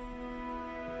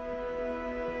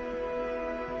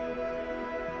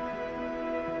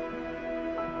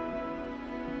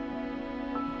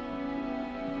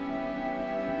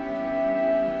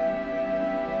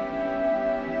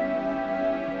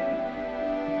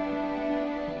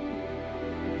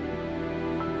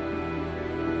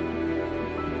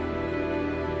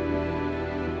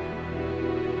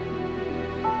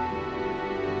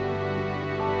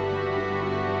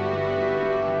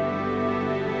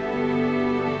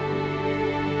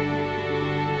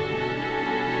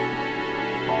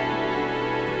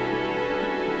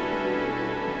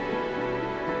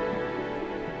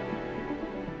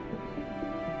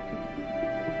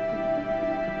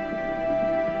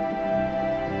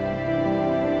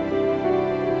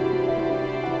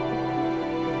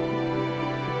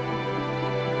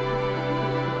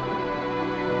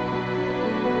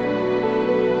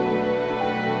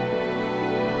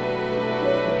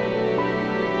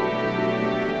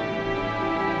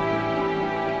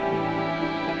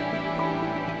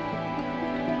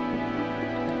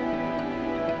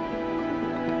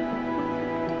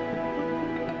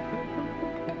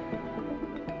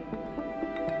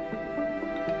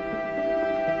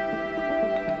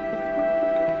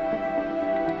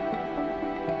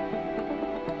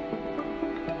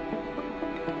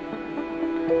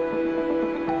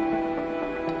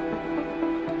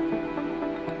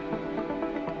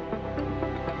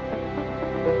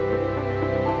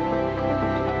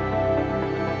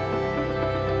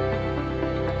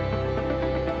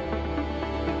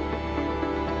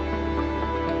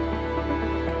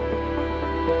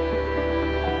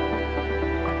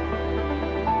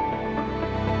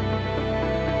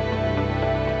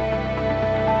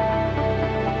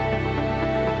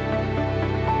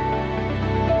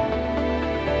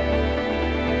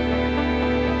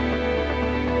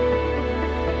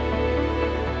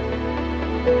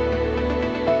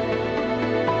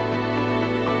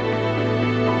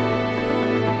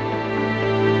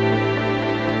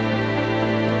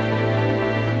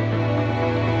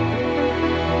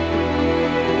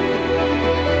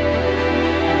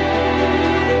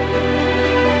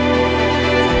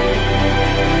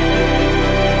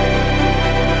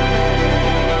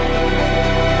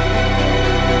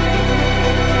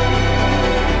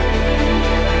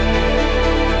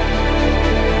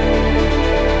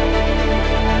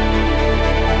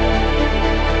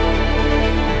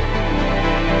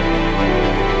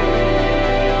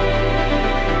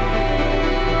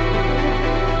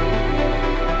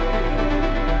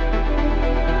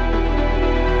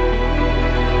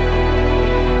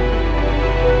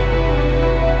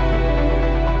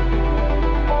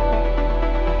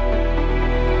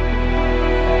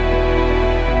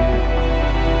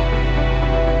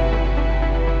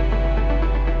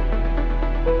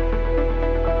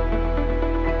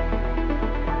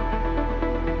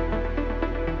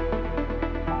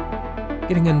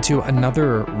 Getting into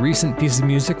another recent piece of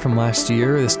music from last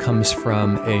year. This comes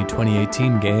from a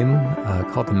 2018 game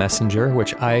called The Messenger,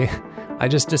 which I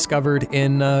just discovered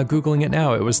in Googling it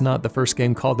now. It was not the first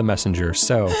game called The Messenger.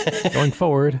 So going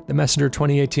forward, The Messenger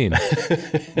 2018.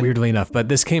 Weirdly enough. But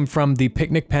this came from the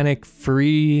Picnic Panic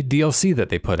free DLC that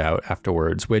they put out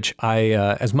afterwards, which I,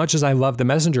 as much as I love The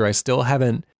Messenger, I still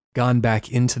haven't gone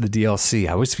back into the DLC.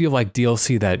 I always feel like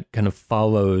DLC that kind of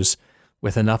follows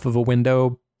with enough of a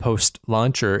window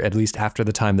post-launch, or at least after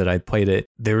the time that I played it,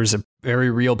 there was a very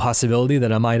real possibility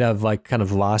that I might have like kind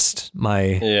of lost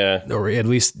my, or at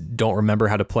least don't remember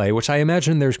how to play, which I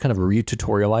imagine there's kind of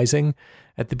re-tutorializing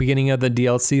at the beginning of the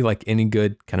DLC. Like any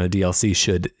good kind of DLC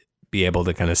should be able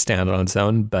to kind of stand on its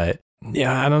own. But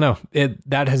yeah, I don't know.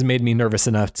 That has made me nervous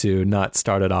enough to not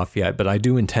start it off yet, but I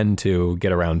do intend to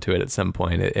get around to it at some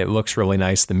point. It looks really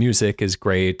nice. The music is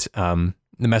great. The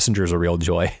messenger is a real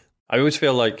joy. I always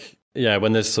feel like,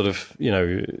 when there's sort of,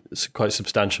 quite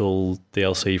substantial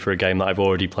DLC for a game that I've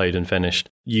already played and finished,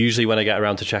 usually when I get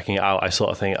around to checking it out, I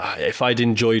sort of think, if I'd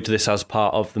enjoyed this as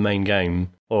part of the main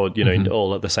game, or,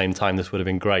 all at the same time, this would have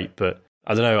been great. But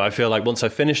I don't know, I feel like once I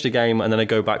finish the game and then I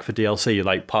go back for DLC,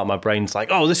 like part of my brain's like,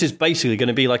 oh, this is basically going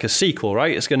to be like a sequel,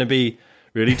 right? It's going to be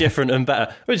really different and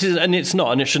better, and it's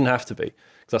not, and it shouldn't have to be.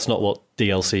 That's not what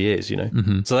DLC is,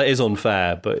 So that is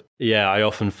unfair. But yeah, I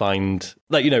often find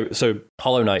so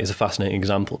Hollow Knight is a fascinating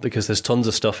example because there's tons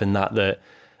of stuff in that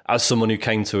as someone who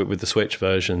came to it with the Switch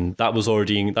version, that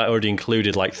already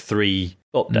included like 3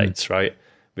 updates, right?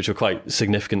 Which were quite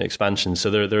significant expansions. So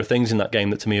there are things in that game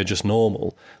that to me are just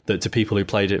normal, that to people who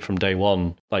played it from day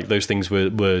one, like those things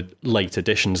were late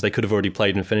additions. They could have already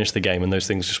played and finished the game and those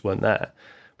things just weren't there,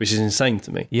 which is insane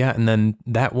to me. Yeah, and then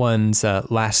that one's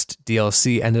last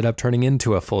DLC ended up turning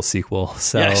into a full sequel.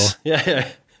 So yes, yeah,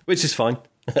 which is fine.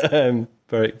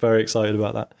 Very, very excited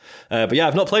about that. But yeah,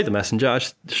 I've not played The Messenger. I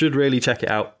should really check it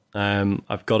out.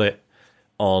 I've got it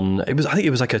on. I think it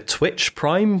was like a Twitch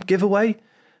Prime giveaway.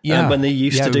 Yeah, when they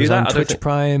used to do that on Twitch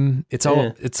Prime. It's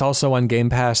also on Game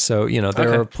Pass. So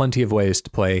there are plenty of ways to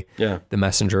play The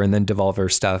Messenger, and then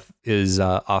Devolver stuff is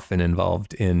often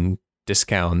involved in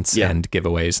discounts and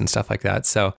giveaways and stuff like that.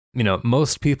 So,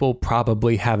 most people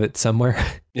probably have it somewhere.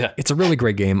 Yeah. It's a really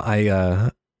great game.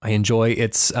 I enjoy.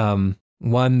 It's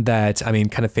one that,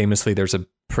 kind of famously, there's a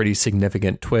pretty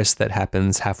significant twist that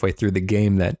happens halfway through the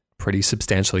game that pretty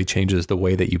substantially changes the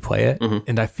way that you play it. Mm-hmm.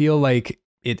 And I feel like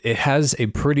it has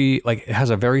it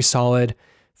has a very solid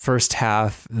first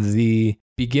half. The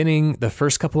beginning, the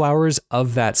first couple hours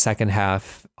of that second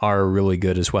half are really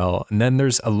good as well. And then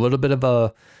there's a little bit of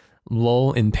a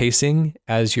lull in pacing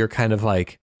as you're kind of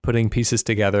like putting pieces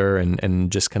together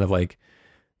and just kind of like,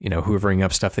 hoovering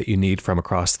up stuff that you need from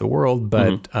across the world.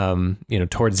 But,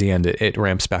 towards the end, it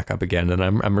ramps back up again. And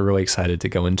I'm really excited to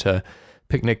go into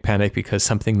Picnic Panic because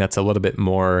something that's a little bit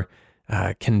more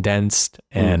condensed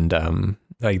and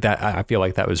like that, I feel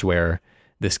like that was where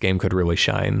this game could really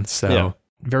shine. So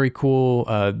very cool.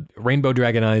 Rainbow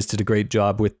Dragon Eyes did a great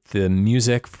job with the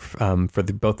music for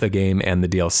both the game and the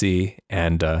DLC.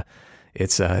 And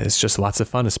it's just lots of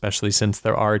fun, especially since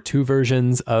there are 2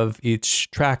 versions of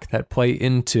each track that play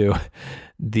into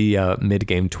the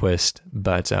mid-game twist.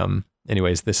 But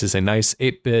anyways, this is a nice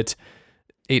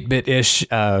 8-bit-ish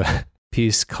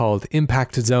piece called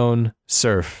Impact Zone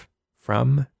Surf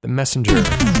from The Messenger.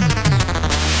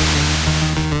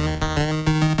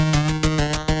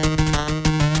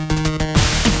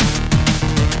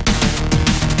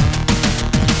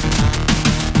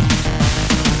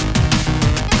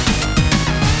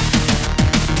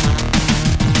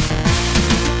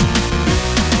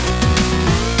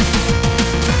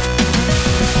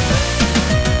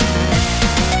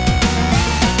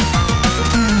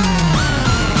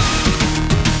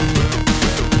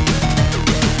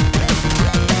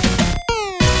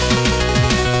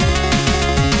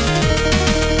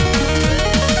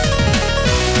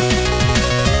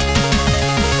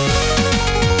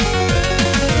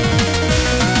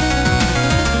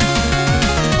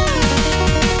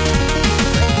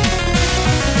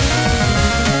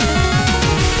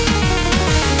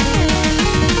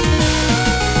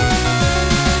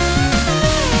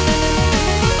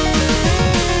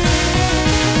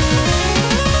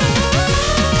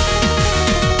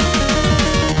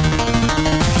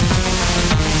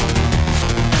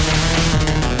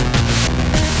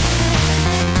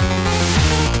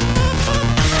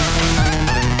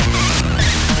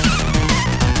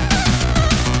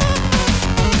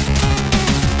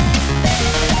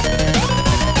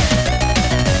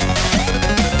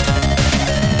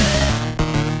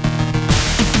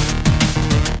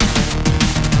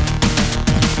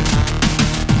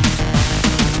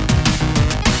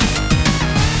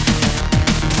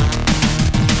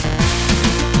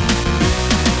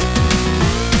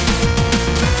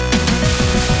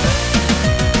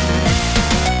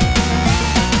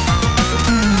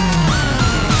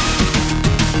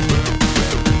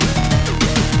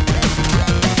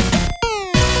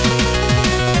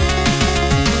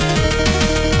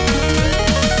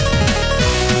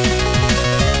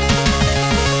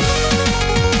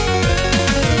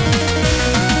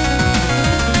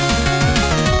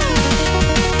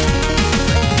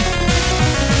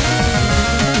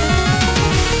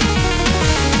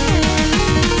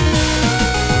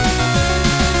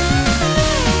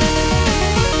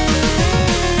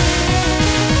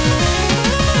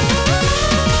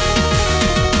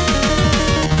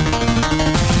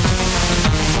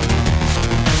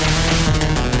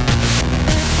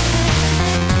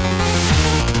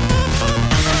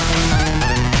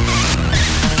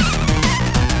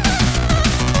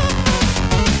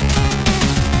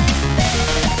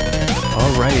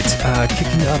 right,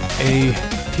 kicking up a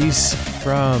piece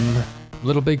from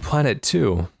Little Big Planet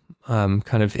 2, kind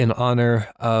of in honor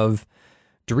of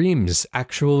Dreams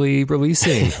actually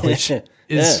releasing, which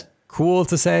is cool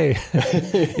to say.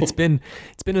 It's been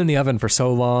in the oven for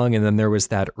so long, and then there was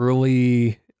that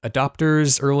early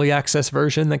adopters, early access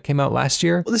version that came out last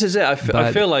year. Well, this is it.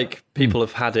 I feel like people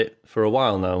have had it for a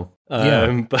while now.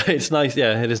 But it's nice.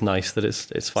 Yeah, it is nice that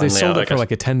it's finally out. They sold it for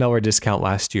like a $10 discount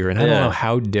last year, and I don't know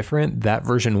how different that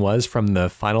version was from the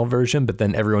final version, but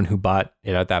then everyone who bought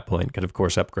it at that point could, of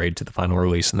course, upgrade to the final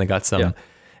release, and they got some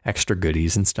extra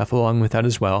goodies and stuff along with that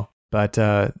as well. But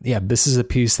this is a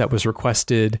piece that was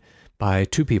requested by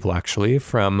two people, actually,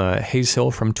 from Hayes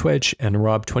Hill from Twitch and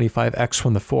Rob25X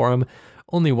from the forum.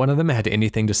 Only one of them had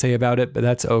anything to say about it, but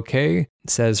that's okay. It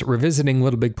says, revisiting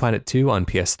Little Big Planet 2 on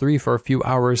PS3 for a few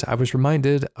hours, I was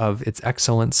reminded of its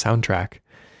excellent soundtrack.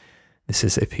 This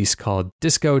is a piece called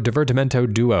Disco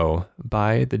Divertimento Duo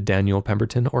by the Daniel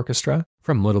Pemberton Orchestra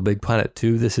from Little Big Planet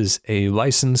 2. This is a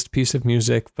licensed piece of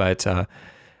music, but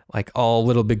like all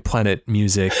Little Big Planet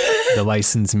music, the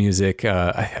licensed music,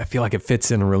 I feel like it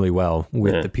fits in really well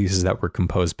with the pieces that were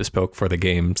composed bespoke for the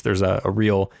games. There's a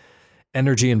real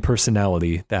energy and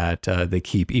personality that they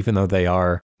keep, even though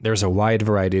there's a wide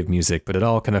variety of music, but it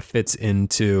all kind of fits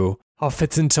into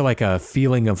like a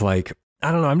feeling of like,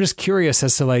 I don't know, I'm just curious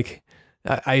as to like,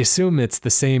 I assume it's the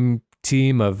same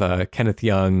team of Kenneth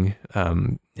Young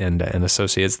and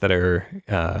associates that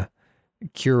are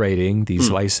curating these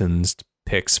licensed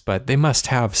picks, but they must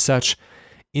have such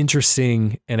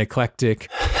interesting and eclectic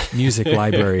music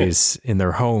libraries in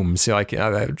their homes. So like,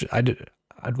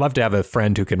 I'd love to have a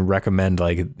friend who can recommend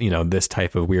like, this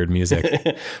type of weird music.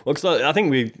 Well, cause I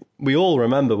think we all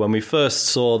remember when we first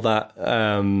saw that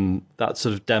that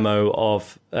sort of demo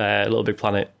of Little Big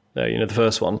Planet, the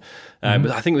first one.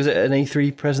 I think it was an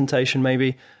E3 presentation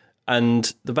maybe,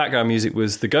 and the background music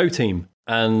was the Go Team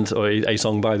or a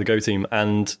song by the Go Team,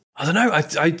 and I don't know,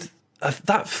 I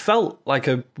that felt like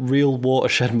a real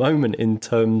watershed moment in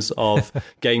terms of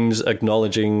games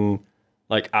acknowledging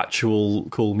like actual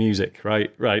cool music,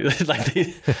 right? like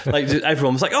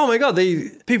everyone was like, oh my god, the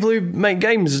people who make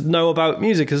games know about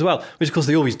music as well, which of course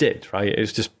they always did, right?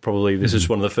 It's just probably this is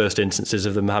one of the first instances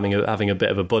of them having a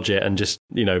bit of a budget and just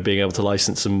being able to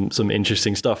license some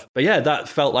interesting stuff. But yeah, that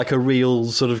felt like a real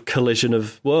sort of collision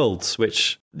of worlds,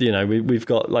 which we've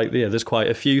got like there's quite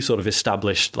a few sort of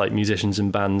established like musicians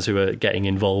and bands who are getting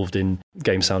involved in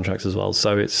game soundtracks as well.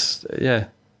 So it's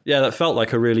Yeah, that felt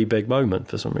like a really big moment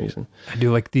for some reason. I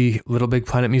do like the Little Big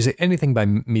Planet music. Anything by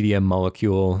Media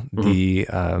Molecule. The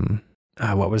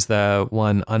what was the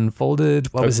one?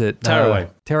 Unfolded? What was it?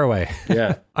 Tearaway.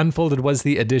 Yeah. Unfolded was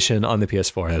the edition on the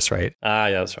PS4. That's right.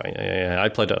 Yeah, that's right. Yeah. I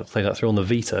played that through on the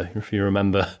Vita, if you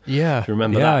remember. Yeah. If you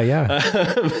remember that.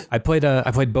 Yeah. I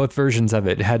played both versions of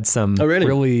it. It had some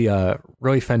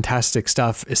really fantastic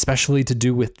stuff, especially to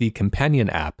do with the companion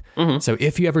app. So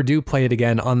if you ever do play it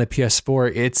again on the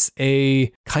PS4, it's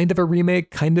a kind of a remake,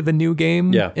 kind of a new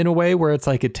game in a way, where it's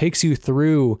like it takes you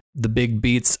through the big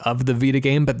beats of the Vita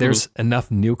game, but there's enough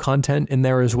new content in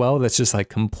there as well that's just like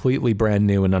completely brand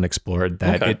new and unexplored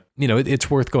that it's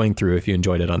worth going through if you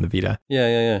enjoyed it on the Vita.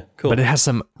 Yeah. Cool. But it has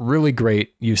some really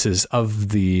great uses of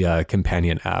the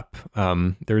companion app.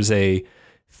 There's a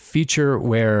feature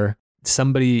where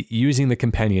somebody using the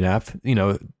companion app,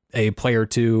 a player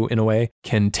two in a way,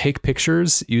 can take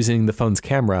pictures using the phone's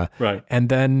camera. Right. And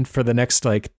then for the next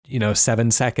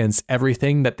 7 seconds,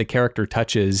 everything that the character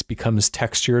touches becomes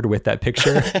textured with that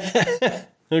picture.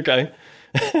 Okay.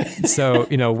 So,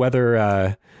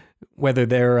 whether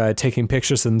they're taking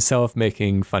pictures of themselves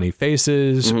making funny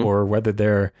faces, or whether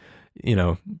they're,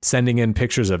 sending in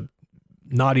pictures of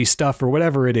naughty stuff or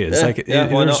whatever it is.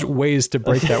 There's ways to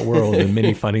break that world in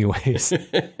many funny ways.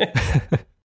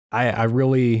 I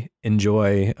really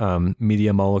enjoy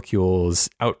Media Molecule's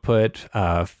output,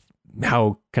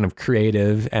 how kind of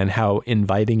creative and how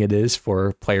inviting it is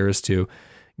for players to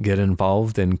get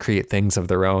involved and create things of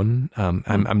their own.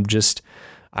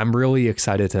 I'm really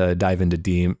excited to dive into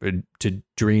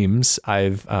Dreams.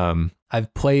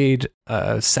 I've played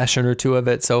a session or two of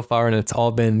it so far, and it's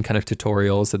all been kind of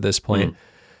tutorials at this point.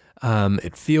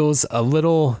 It feels a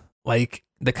little like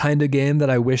the kind of game that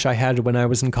I wish I had when I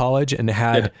was in college and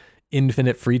had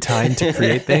infinite free time to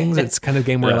create things. It's kind of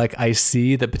game where I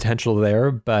see the potential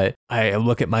there, but I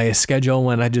look at my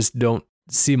schedule and I just don't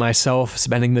see myself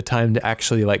spending the time to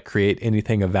actually create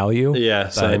anything of value. Yeah,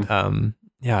 same. But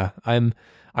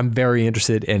I'm very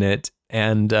interested in it,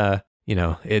 and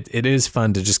it is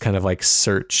fun to just kind of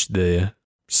search the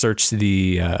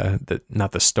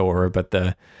not the store, but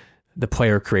the the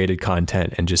player created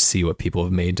content and just see what people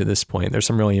have made to this point. There's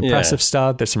some really impressive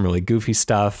stuff. There's some really goofy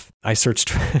stuff. I searched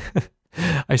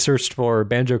for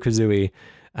Banjo-Kazooie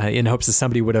in hopes that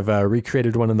somebody would have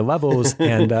recreated one of the levels.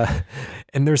 And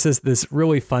there's this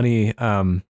really funny,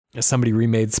 somebody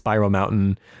remade Spiral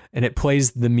Mountain, and it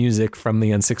plays the music from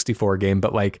the N64 game,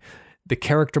 but like the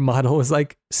character model is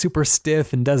like super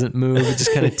stiff and doesn't move. It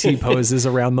just kind of T-poses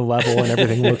around the level, and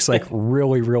everything looks like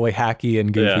really, really hacky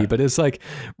and goofy, but it's like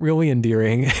really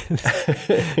endearing.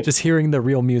 Just hearing the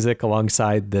real music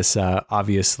alongside this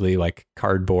obviously like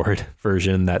cardboard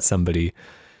version that somebody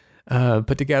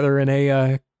put together in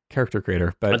a character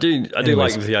creator. But I do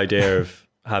like the idea of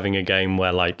having a game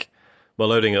where like, well,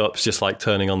 loading it up is just like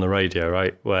turning on the radio,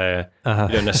 right? Where you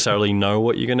don't necessarily know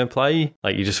what you're going to play.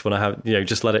 Like you just want to have,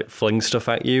 just let it fling stuff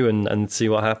at you and see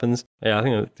what happens. Yeah, I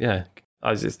think,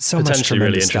 it's so much potentially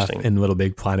really stuff interesting in Little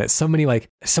Big Planet. So many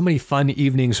fun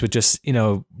evenings with just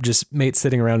mates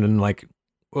sitting around and like,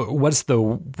 what's the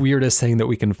weirdest thing that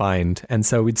we can find? And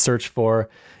so we'd search for,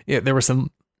 there were some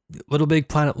Little Big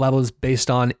Planet levels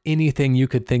based on anything you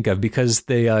could think of, because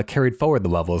they carried forward the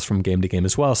levels from game to game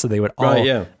as well. So they would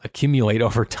all accumulate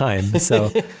over time.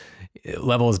 So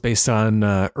levels based on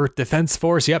Earth Defense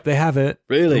Force. Yep, they have it.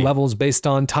 Really? Levels based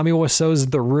on Tommy Wiseau's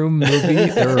The Room movie.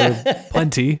 There are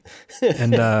plenty,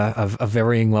 and of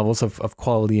varying levels of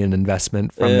quality and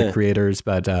investment from the creators,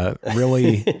 but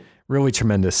really, really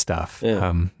tremendous stuff.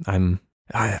 Yeah.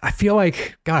 I feel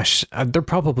like, gosh, there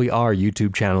probably are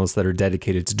YouTube channels that are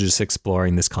dedicated to just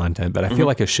exploring this content, but I feel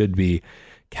like it should be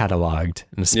cataloged,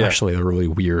 and especially the really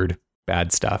weird,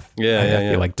 bad stuff.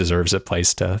 I feel like deserves a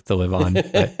place to live on.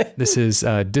 But this is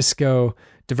Disco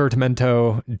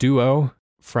Divertimento Duo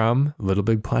from Little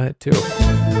Big Planet 2.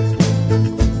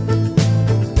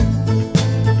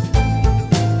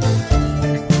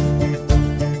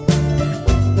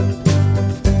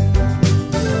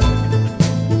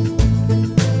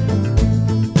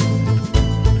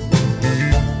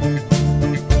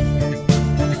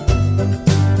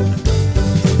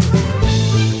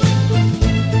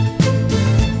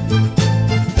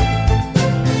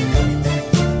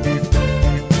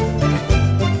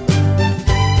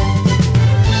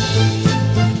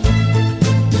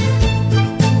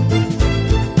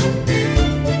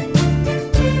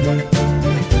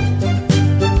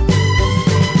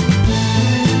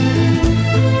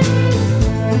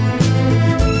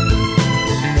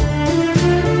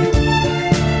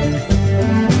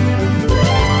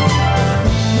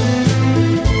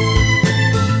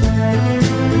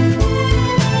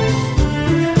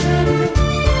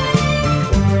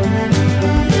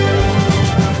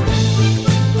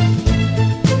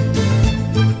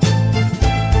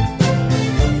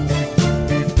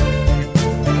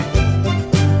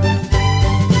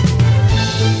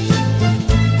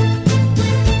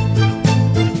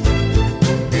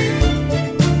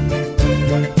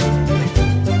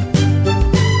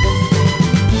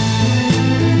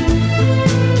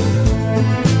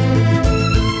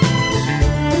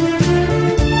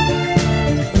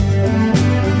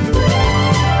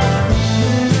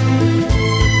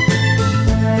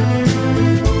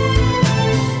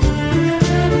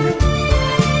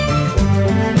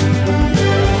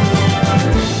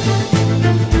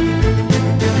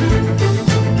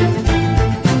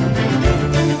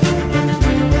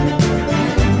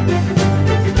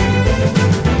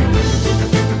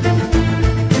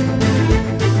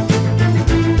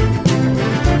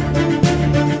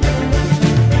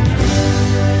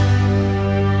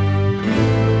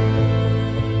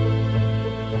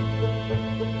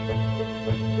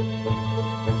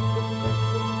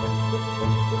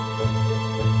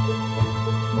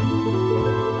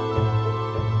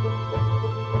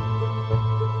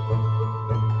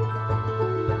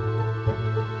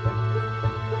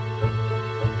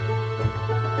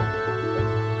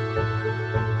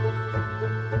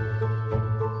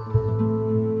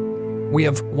 We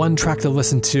have one track to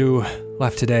listen to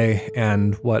left today,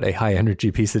 and what a high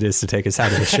energy piece it is to take us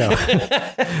out of the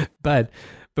show. But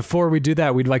before we do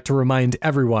that, we'd like to remind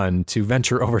everyone to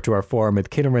venture over to our forum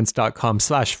at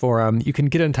canonrinse.com/forum. You can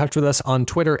get in touch with us on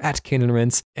Twitter at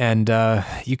canonrinse, and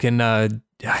you can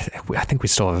I think we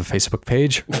still have a Facebook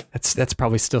page. That's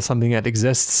probably still something that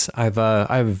exists. I've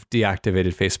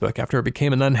deactivated Facebook after it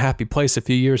became an unhappy place a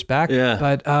few years back. Yeah.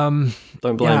 But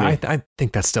don't blame me. I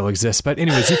think that still exists. But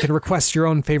anyways, you can request your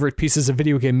own favorite pieces of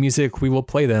video game music. We will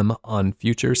play them on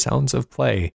future Sounds of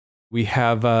Play. We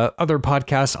have other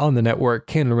podcasts on the network.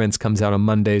 Canon Rinse comes out on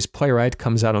Mondays, Playwright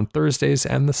comes out on Thursdays,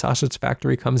 and The Sausage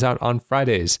Factory comes out on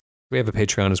Fridays. We have a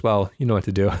Patreon as well. You know what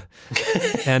to do.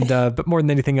 And but more than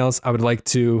anything else, I would like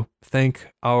to thank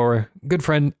our good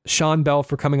friend Sean Bell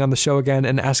for coming on the show again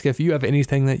and ask if you have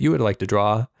anything that you would like to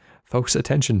draw folks'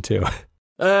 attention to.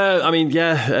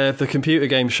 The Computer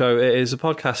Game Show, it is a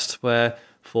podcast where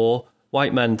four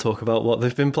white men talk about what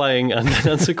they've been playing and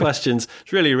answer questions.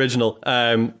 It's really original,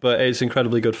 but it's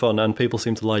incredibly good fun and people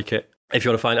seem to like it. If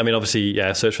you want to find, obviously,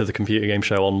 search for The Computer Game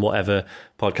Show on whatever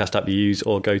podcast app you use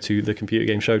or go to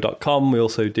thecomputergameshow.com. We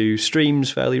also do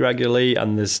streams fairly regularly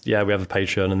and we have a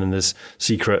Patreon and then there's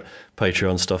secret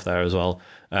Patreon stuff there as well.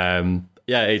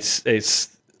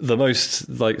 It's the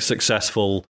most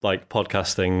successful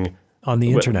podcast thing on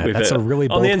the internet. That's a really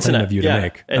bold claim of you to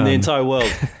make. In the entire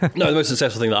world. No, the most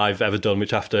successful thing that I've ever done,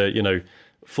 which after,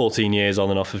 14 years on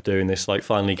and off of doing this,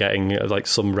 finally getting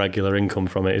some regular income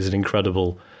from it is an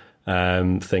incredible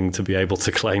thing to be able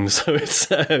to claim. So it's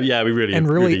we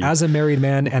really as a married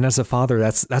man and as a father,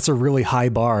 that's a really high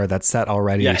bar that's set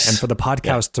already. Yes. And for the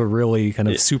podcast to really kind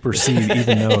of supersede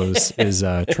even those is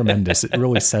tremendous. It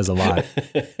really says a lot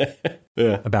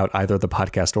about either the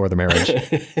podcast or the marriage.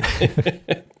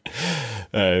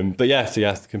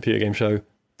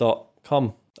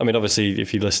 Computergameshow.com. Obviously,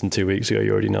 if you listened 2 weeks ago,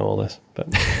 you already know all this, but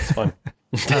it's fine.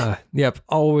 Yep,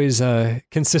 always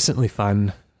consistently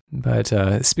fun. But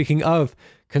speaking of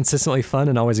consistently fun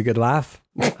and always a good laugh,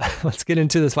 let's get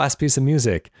into this last piece of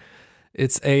music.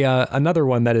 It's another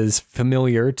one that is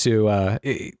familiar to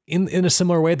in a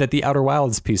similar way that the Outer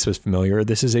Wilds piece was familiar.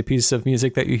 This is a piece of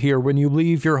music that you hear when you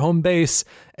leave your home base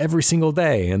every single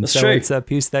day, and That's so true. It's a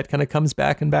piece that kind of comes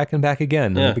back and back and back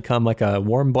again, and you become like a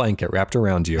warm blanket wrapped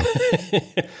around you.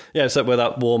 Except where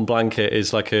that warm blanket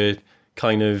is like a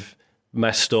kind of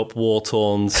messed up,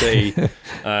 war-torn city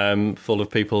full of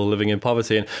people living in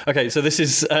poverty. And okay, so this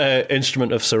is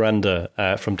Instrument of Surrender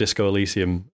from Disco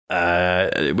Elysium,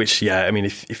 which,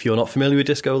 if you're not familiar with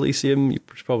Disco Elysium, you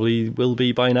probably will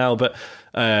be by now, but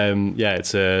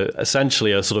it's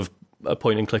essentially a sort of a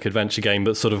point-and-click adventure game,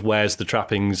 but sort of wears the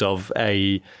trappings of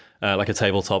a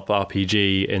tabletop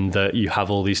RPG in that you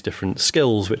have all these different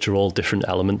skills, which are all different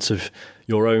elements of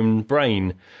your own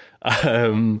brain.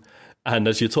 And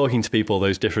as you're talking to people,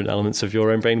 those different elements of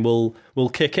your own brain will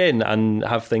kick in and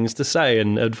have things to say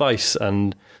and advice,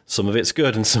 and some of it's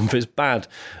good and some of it's bad.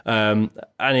 And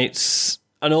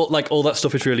all that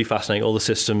stuff is really fascinating. All the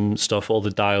system stuff, all the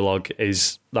dialogue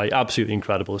is absolutely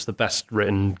incredible. It's the best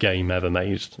written game ever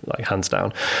made, hands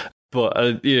down. But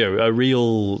a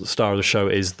real star of the show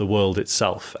is the world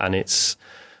itself, and it's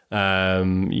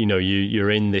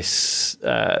you're in this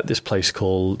place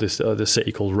called the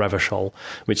city called Revachol,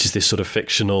 which is this sort of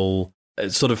fictional,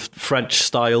 sort of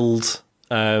French-styled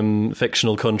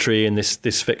fictional country in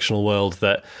this fictional world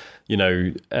that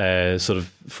sort of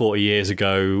 40 years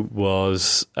ago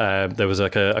was there was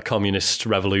a communist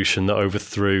revolution that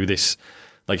overthrew this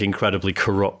incredibly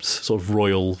corrupt sort of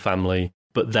royal family,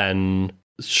 but then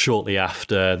shortly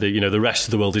after, the rest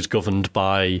of the world is governed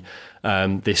by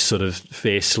this sort of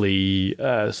fiercely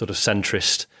sort of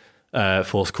centrist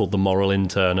force called the Moral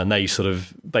Intern, and they sort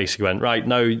of basically went, right,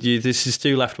 no, this is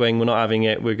too left wing, we're not having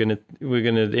it, we're gonna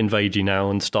invade you now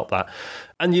and stop that.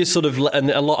 And you sort of, and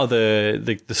a lot of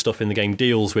the stuff in the game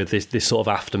deals with this sort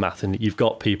of aftermath, and you've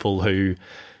got people who,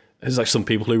 there's some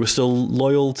people who were still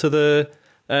loyal to the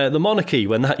monarchy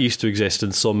when that used to exist,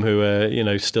 and some who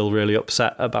are still really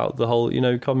upset about the whole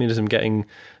communism getting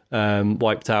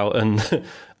wiped out, and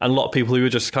a lot of people who are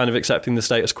just kind of accepting the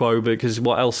status quo because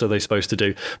what else are they supposed to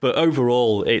do? But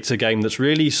overall, it's a game that's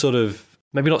really sort of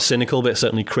maybe not cynical, but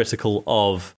certainly critical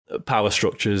of power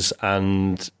structures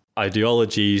and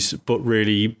ideologies, but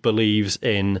really believes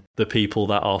in the people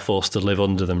that are forced to live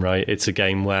under them, right? It's a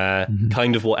game where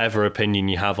kind of whatever opinion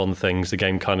you have on things, the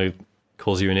game kind of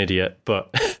calls you an idiot,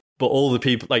 but all the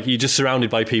people, you're just surrounded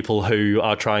by people who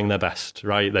are trying their best,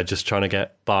 right? They're just trying to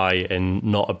get by in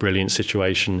not a brilliant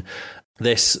situation.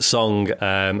 This song,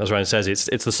 as Ryan says,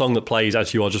 it's the song that plays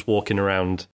as you are just walking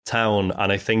around town,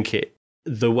 and I think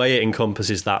the way it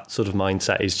encompasses that sort of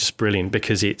mindset is just brilliant,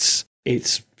 because it's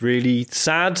really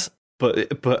sad, but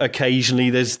occasionally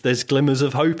there's glimmers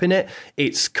of hope in it.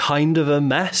 It's kind of a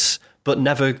mess, but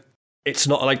never. It's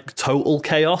not total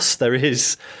chaos. There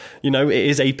is, it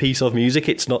is a piece of music.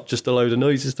 It's not just a load of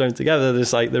noises thrown together.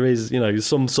 There is,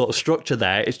 some sort of structure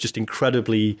there. It's just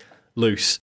incredibly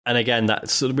loose. And again,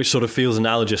 which sort of feels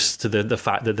analogous to the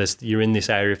fact that you're in this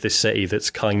area of this city that's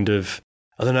kind of,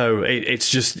 I don't know, it's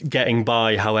just getting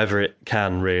by however it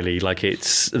can, really.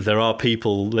 There are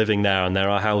people living there, and there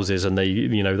are houses, and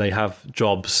they have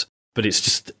jobs, but it's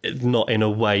just not in a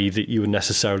way that you would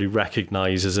necessarily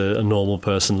recognize as a normal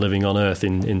person living on Earth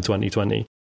in 2020.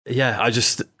 Yeah,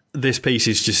 this piece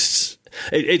is just,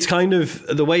 it's kind of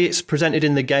the way it's presented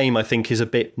in the game, I think, is a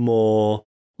bit more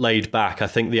laid back. I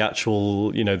think the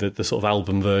actual, the sort of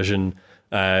album version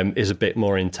is a bit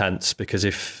more intense, because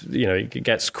if, it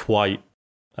gets quite,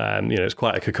 it's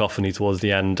quite a cacophony towards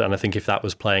the end. And I think if that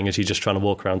was playing as you're just trying to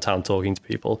walk around town talking to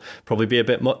people, probably be a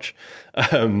bit much.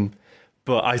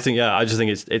 But I think, I just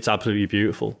think it's absolutely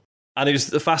beautiful. And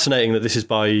it's fascinating that this is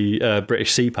by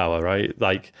British Sea Power, right?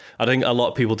 Like, I think a lot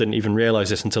of people didn't even realise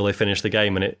this until they finished the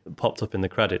game and it popped up in the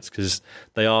credits, because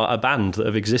they are a band that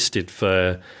have existed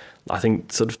for, I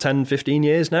think, sort of 10, 15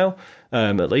 years now,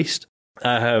 at least.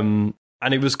 And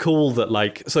it was cool that,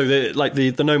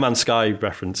 the No Man's Sky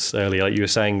reference earlier, like you were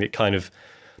saying,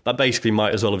 that basically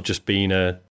might as well have just been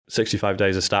a 65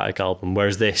 Days of Static album,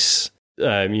 whereas this,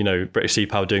 British Sea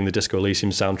Power doing the Disco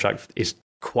Elysium soundtrack is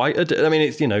quite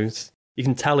you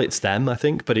can tell it's them, I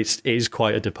think, but it is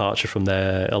quite a departure from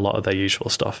a lot of their usual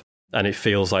stuff. And it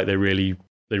feels like they really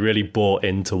bought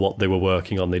into what they were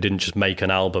working on. They didn't just make an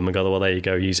album and go, well, there you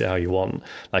go, use it how you want.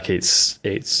 Like, it's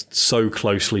so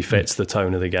closely fits the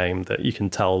tone of the game that you can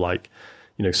tell,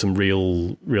 some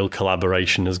real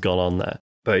collaboration has gone on there.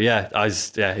 But yeah,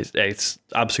 it's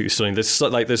absolutely stunning.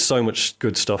 There's so much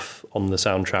good stuff on the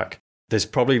soundtrack. There's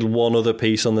probably one other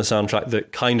piece on the soundtrack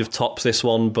that kind of tops this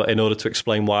one, but in order to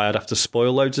explain why, I'd have to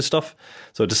spoil loads of stuff.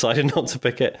 So I decided not to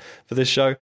pick it for this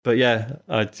show. But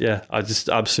I just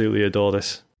absolutely adore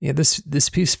this. Yeah, this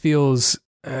piece feels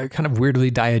kind of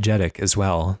weirdly diegetic as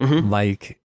well. Mm-hmm.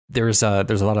 Like there's a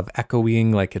lot of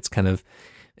echoing, like it's kind of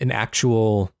an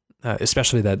actual,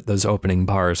 especially those opening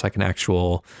bars, like an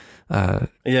actual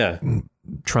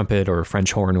trumpet or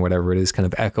French horn or whatever it is, kind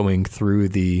of echoing through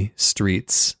the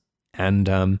streets.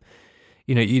 And,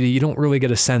 you don't really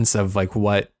get a sense of like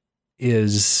what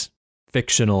is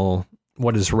fictional,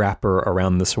 what is wrapper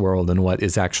around this world, and what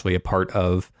is actually a part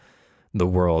of the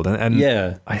world. And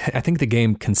yeah, I think the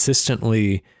game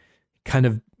consistently kind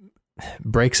of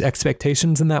breaks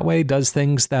expectations in that way, does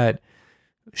things that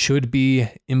should be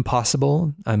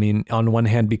impossible. I mean, on one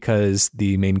hand, because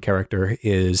the main character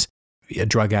is a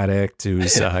drug addict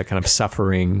who's kind of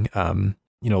suffering,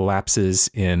 lapses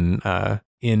in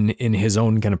his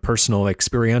own kind of personal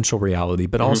experiential reality,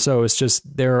 but also it's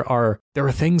just there are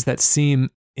things that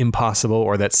seem impossible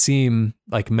or that seem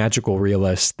like magical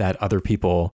realists that other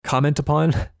people comment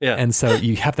upon. Yeah. And so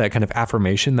you have that kind of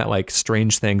affirmation that like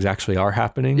strange things actually are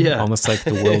happening. Yeah. Almost like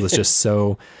the world is just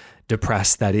so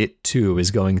depressed that it too is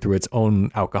going through its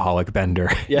own alcoholic bender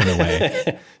in a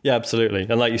way. Yeah, absolutely.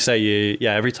 And like you say,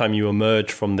 every time you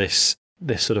emerge from this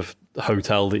sort of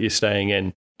hotel that you're staying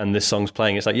in, and this song's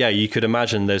playing, it's like, you could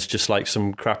imagine there's just like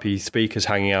some crappy speakers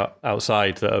hanging out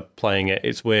outside that are playing it.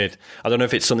 It's weird. I don't know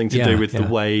if it's something to do with the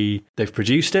way they've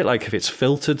produced it, like if it's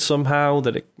filtered somehow,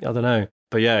 I don't know.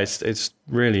 But yeah, it's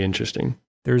really interesting.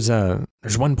 There's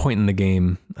one point in the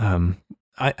game,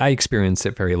 I experienced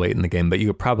it very late in the game, but you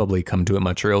could probably come to it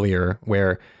much earlier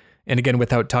where, and again,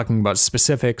 without talking about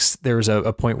specifics, there's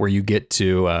a point where you have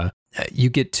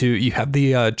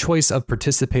the choice of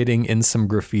participating in some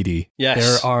graffiti.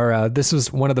 Yes. This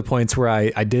was one of the points where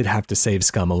I did have to save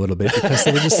scum a little bit because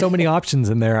there were just so many options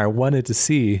in there I wanted to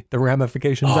see the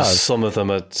ramifications of. Some of them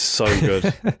are so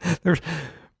good.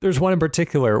 There's one in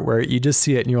particular where you just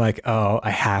see it and you're like, oh,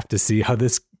 I have to see how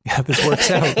this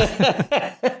works out.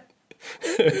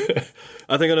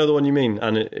 I think I know the one you mean,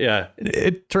 and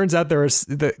it turns out there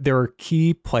are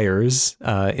key players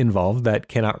involved that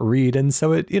cannot read, and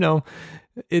so it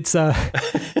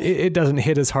doesn't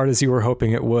hit as hard as you were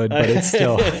hoping it would, but it's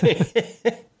still.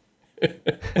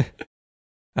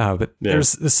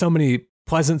 There's so many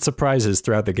pleasant surprises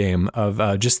throughout the game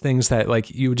of just things that like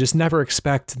you would just never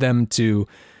expect them to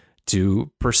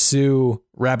pursue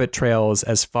rabbit trails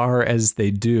as far as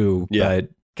they do, but.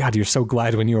 God, you're so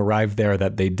glad when you arrived there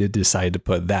that they did decide to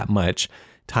put that much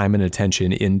time and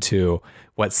attention into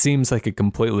what seems like a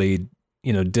completely,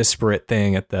 disparate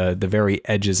thing at the very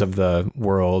edges of the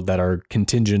world that are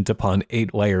contingent upon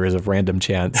 8 layers of random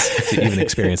chance to even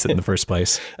experience it in the first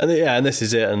place. And this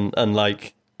is it. And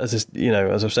like, as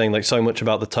I was saying, like so much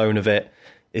about the tone of it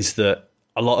is that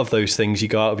a lot of those things you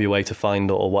go out of your way to find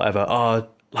or whatever are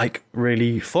like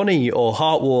really funny or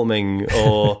heartwarming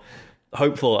or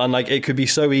hopeful. And like it could be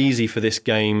so easy for this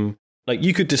game, like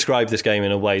you could describe this game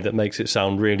in a way that makes it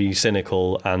sound really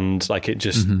cynical and like it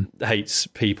just hates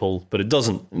people, but it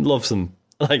doesn't. It loves them,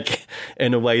 like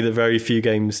in a way that very few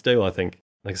games do, I think.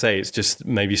 Like I say, it's just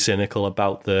maybe cynical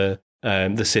about the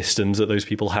systems that those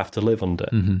people have to live under.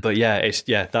 But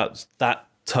that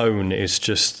tone is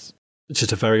just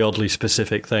a very oddly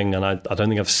specific thing, and I don't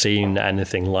think I've seen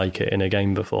anything like it in a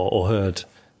game before or heard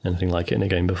anything like it in a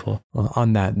game before. Well,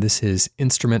 on that, this is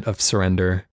Instrument of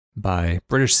Surrender by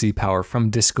British Sea Power from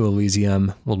Disco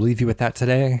Elysium. We'll leave you with that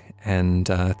today, and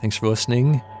thanks for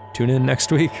listening. Tune in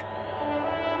next week.